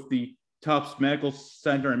connect with the Tufts Medical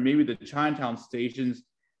Center and maybe the Chinatown stations,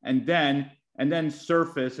 and then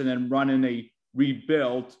surface and then run in a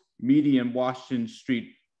rebuilt median Washington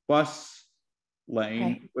Street bus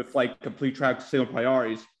lane with like complete track signal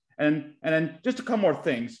priorities. And then just a couple more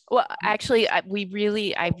things. Well, actually, I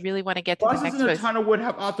really want to get to buses the next in the tunnel would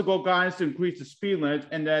have optical guidance to increase the speed limit,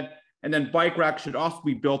 and then bike racks should also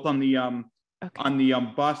be built on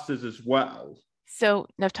the buses as well. So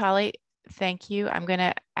Naftali, thank you. I'm going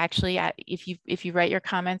to actually, if you write your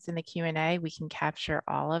comments in the Q&A, we can capture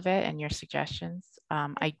all of it and your suggestions.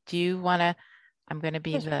 I do want to, I'm going to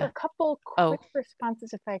be Just a couple quick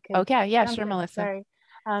responses, if I could. Okay, yeah, sure, Melissa. Sorry.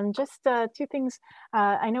 Just 2 things.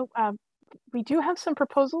 I know we do have some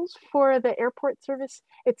proposals for the airport service.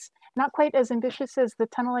 It's not quite as ambitious as the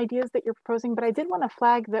tunnel ideas that you're proposing, but I did want to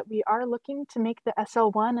flag that we are looking to make the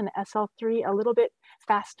SL1 and SL3 a little bit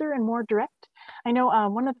faster and more direct. I know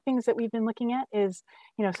one of the things that we've been looking at is,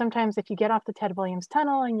 sometimes if you get off the Ted Williams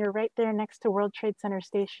Tunnel and you're right there next to World Trade Center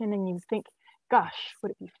Station and you think, gosh,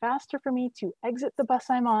 would it be faster for me to exit the bus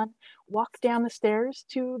I'm on, walk down the stairs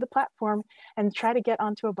to the platform, and try to get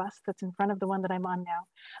onto a bus that's in front of the one that I'm on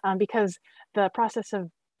now? Because the process of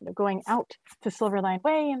going out to Silver Line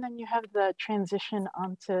Way, and then you have the transition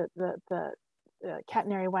onto the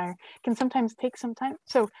catenary wire, can sometimes take some time.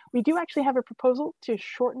 So we do actually have a proposal to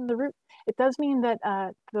shorten the route. It does mean that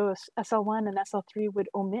those SL1 and SL3 would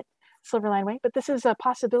omit Silver Line Way, but this is a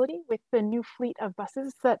possibility with the new fleet of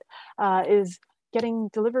buses that is getting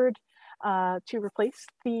delivered to replace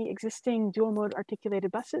the existing dual mode articulated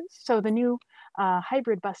buses. So the new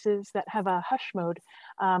hybrid buses that have a hush mode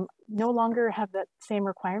no longer have that same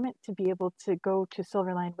requirement to be able to go to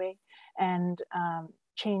Silver Line Way and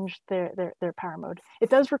change their power mode. It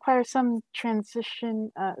does require some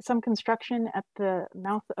transition, some construction at the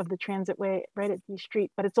mouth of the transit way right at D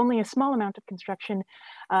Street, but it's only a small amount of construction,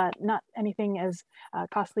 not anything as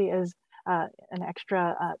costly as an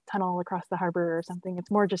extra tunnel across the harbor or something.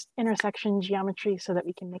 It's more just intersection geometry so that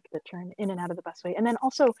we can make the turn in and out of the busway. And then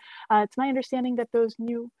also, it's my understanding that those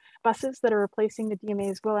new buses that are replacing the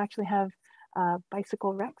DMAs will actually have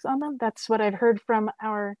bicycle racks on them. That's what I've heard from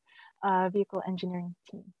our vehicle engineering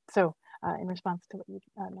team. So in response to what you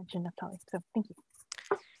mentioned, Naftali. So thank you.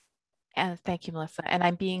 And thank you, Melissa. And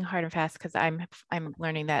I'm being hard and fast because I'm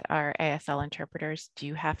learning that our ASL interpreters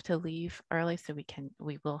do have to leave early, so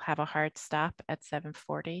we will have a hard stop at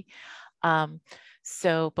 7:40.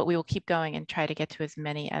 But we will keep going and try to get to as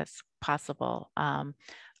many as possible.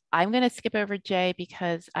 I'm going to skip over Jay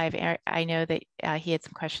because I know that he had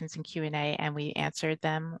some questions in Q&A and we answered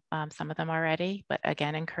them, some of them already, but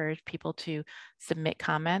again, encourage people to submit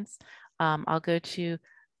comments. I'll go to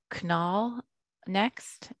Knal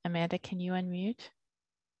next. Amanda, can you unmute?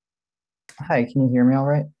 Hi, can you hear me all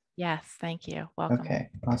right? Yes, thank you. Welcome. Okay,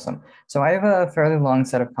 awesome. So I have a fairly long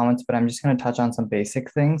set of comments, but I'm just going to touch on some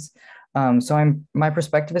basic things. My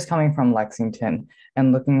perspective is coming from Lexington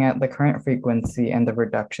and looking at the current frequency and the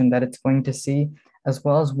reduction that it's going to see, as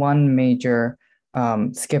well as one major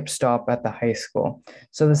skip stop at the high school.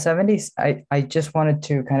 So the 70s, I just wanted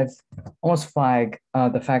to kind of almost flag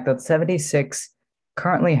the fact that 76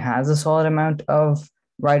 currently has a solid amount of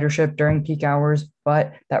ridership during peak hours,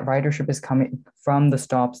 but that ridership is coming from the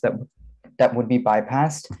stops that would be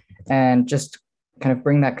bypassed, and just kind of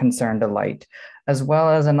bring that concern to light. As well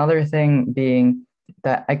as another thing being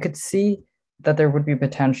that I could see that there would be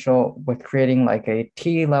potential with creating like a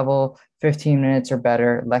T level 15 minutes or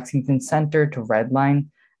better Lexington Center to Redline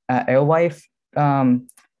Alewife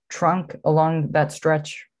trunk along that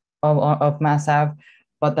stretch of Mass Ave,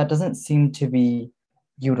 but that doesn't seem to be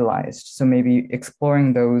utilized. So maybe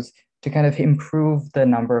exploring those to kind of improve the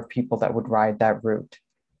number of people that would ride that route.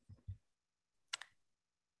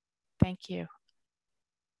 Thank you.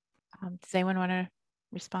 Does anyone want to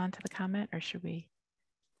respond to the comment, or should we?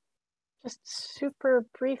 Just super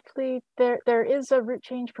briefly, there is a route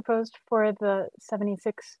change proposed for the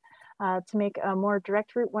 76 to make a more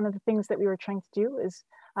direct route. One of the things that we were trying to do is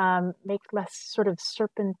make less sort of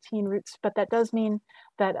serpentine routes, but that does mean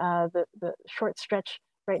that the short stretch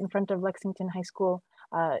right in front of Lexington High School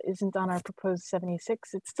isn't on our proposed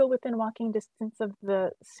 76. It's still within walking distance of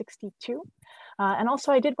the 62. And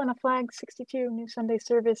also I did want to flag 62 new Sunday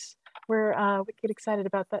service. We're wicked excited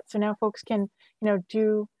about that. So now folks can,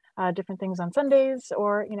 do different things on Sundays,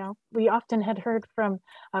 or, we often had heard from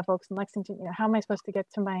folks in Lexington, how am I supposed to get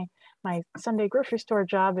to my Sunday grocery store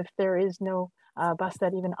job if there is no bus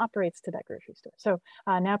that even operates to that grocery store? So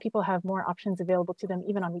now people have more options available to them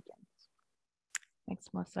even on weekends. Thanks,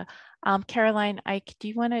 Melissa. Caroline, do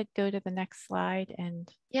you want to go to the next slide? And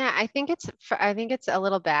yeah, I think it's a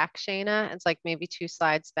little back, Shayna. It's like maybe 2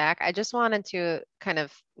 slides back. I just wanted to kind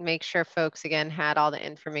of make sure folks again had all the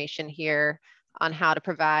information here on how to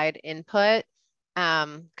provide input,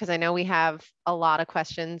 because I know we have a lot of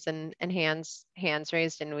questions and hands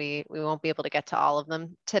raised, and we won't be able to get to all of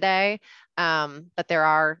them today. But there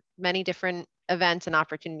are many different events and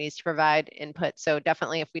opportunities to provide input. So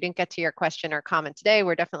definitely, if we didn't get to your question or comment today,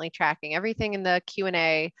 we're definitely tracking everything in the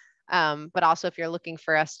Q&A. But also, if you're looking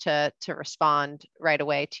for us to respond right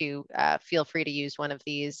away, to feel free to use one of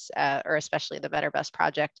these, or especially the Better Bus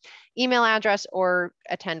Project email address, or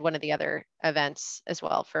attend one of the other events as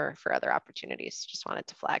well for other opportunities. Just wanted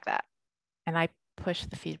to flag that. And I pushed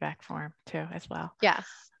the feedback form too as well. Yes.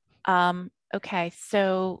 Okay,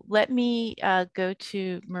 so let me go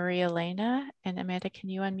to Maria Elena, and Amanda, can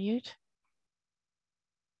you unmute?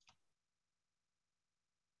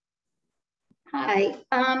 Hi,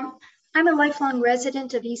 I'm a lifelong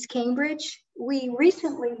resident of East Cambridge. We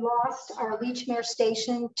recently lost our Leechmere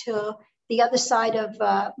station to the other side of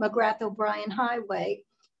McGrath O'Brien Highway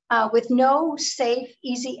with no safe,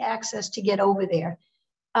 easy access to get over there.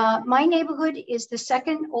 My neighborhood is the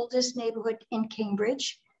second oldest neighborhood in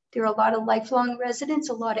Cambridge. There are a lot of lifelong residents,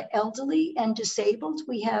 a lot of elderly and disabled.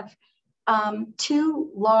 We have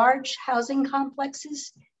 2 large housing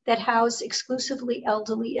complexes that house exclusively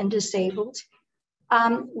elderly and disabled.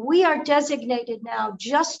 We are designated now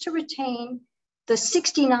just to retain the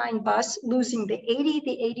 69 bus, losing the 80,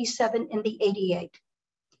 the 87, and the 88.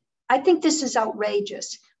 I think this is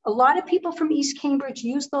outrageous. A lot of people from East Cambridge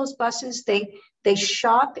use those buses. They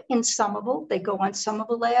shop in Somerville. They go on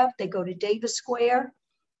Somerville Ave. They go to Davis Square.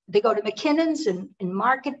 They go to McKinnon's and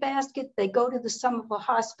Market Basket. They go to the Somerville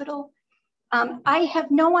Hospital. I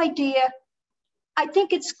have no idea. I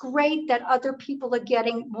think it's great that other people are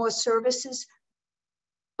getting more services,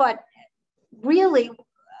 but really,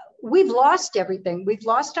 we've lost everything. We've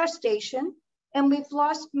lost our station, and we've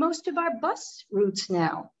lost most of our bus routes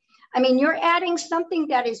now. I mean, you're adding something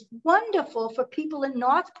that is wonderful for people in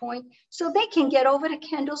North Point so they can get over to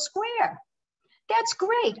Kendall Square. That's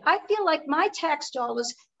great. I feel like my tax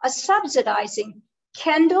dollars are subsidizing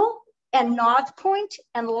Kendall and North Point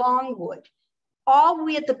and Longwood, all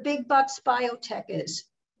where the big bucks biotech is.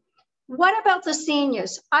 What about the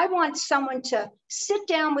seniors? I want someone to sit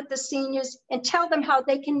down with the seniors and tell them how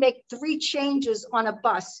they can make 3 changes on a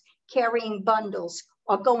bus carrying bundles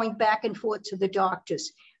or going back and forth to the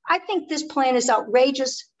doctors. I think this plan is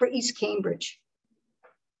outrageous for East Cambridge.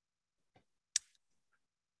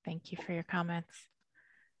 Thank you for your comments.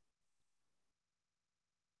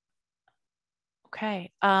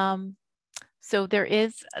 Okay. So there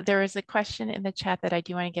is a question in the chat that I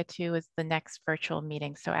do want to get to, is the next virtual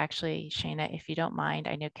meeting. So actually, Shayna, if you don't mind,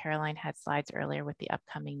 I know Caroline had slides earlier with the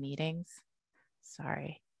upcoming meetings.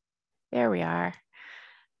 Sorry, there we are.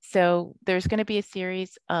 So there's going to be a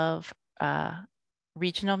series of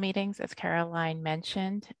regional meetings, as Caroline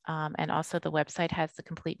mentioned, and also the website has the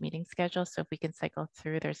complete meeting schedule. So if we can cycle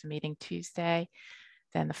through, there's a meeting Tuesday,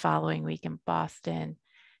 then the following week in Boston,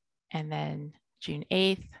 and then June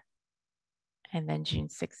 8th, and then June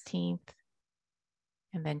 16th,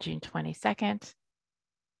 and then June 22nd,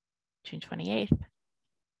 June 28th.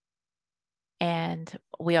 And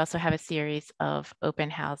we also have a series of open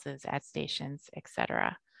houses at stations,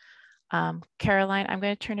 etc. Caroline, I'm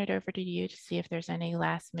going to turn it over to you to see if there's any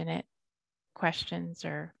last minute questions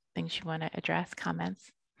or things you want to address, comments.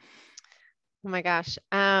 Oh my gosh.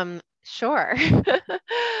 Sure.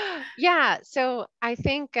 Yeah. So I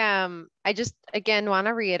think I just, again, want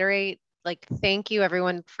to reiterate, like, thank you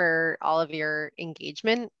everyone for all of your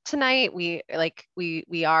engagement tonight. We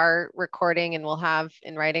are recording and we'll have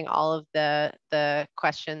in writing all of the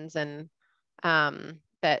questions and and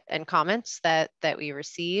comments that we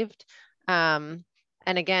received. And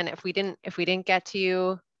again, if we didn't get to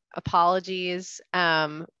you, apologies.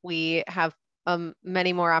 We have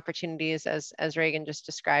many more opportunities, as Reagan just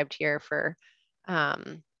described here, for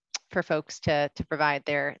folks to provide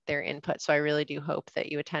their input. So I really do hope that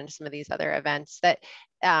you attend some of these other events that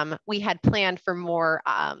we had planned for more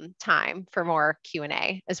time for more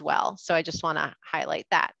Q&A as well. So I just want to highlight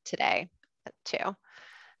that today too.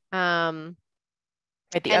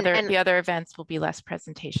 The other events will be less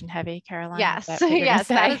presentation heavy, Caroline. Yes, yes,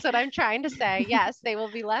 that is what I'm trying to say. Yes, they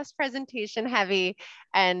will be less presentation heavy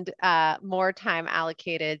and more time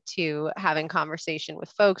allocated to having conversation with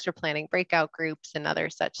folks or planning breakout groups and other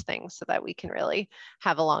such things, so that we can really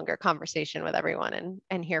have a longer conversation with everyone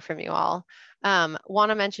and hear from you all. Want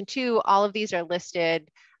to mention too, all of these are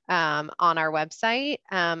listed on our website.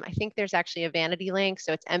 I think there's actually a vanity link.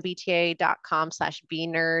 So it's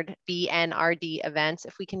mbta.com/bnerd, BNRD events.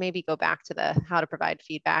 If we can maybe go back to the how to provide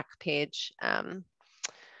feedback page,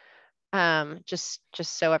 just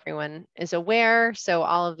so everyone is aware. So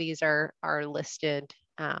all of these are listed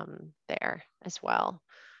there as well.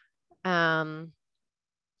 I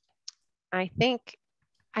think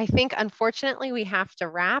unfortunately we have to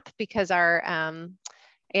wrap because our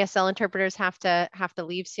ASL interpreters have to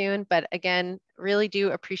leave soon, but again, really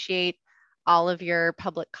do appreciate all of your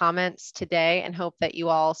public comments today and hope that you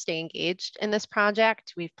all stay engaged in this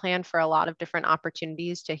project. We've planned for a lot of different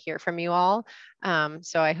opportunities to hear from you all.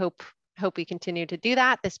 So I hope we continue to do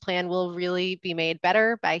that. This plan will really be made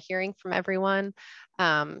better by hearing from everyone.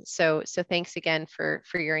 So thanks again for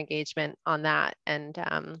your engagement on that. And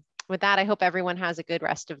with that, I hope everyone has a good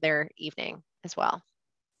rest of their evening as well.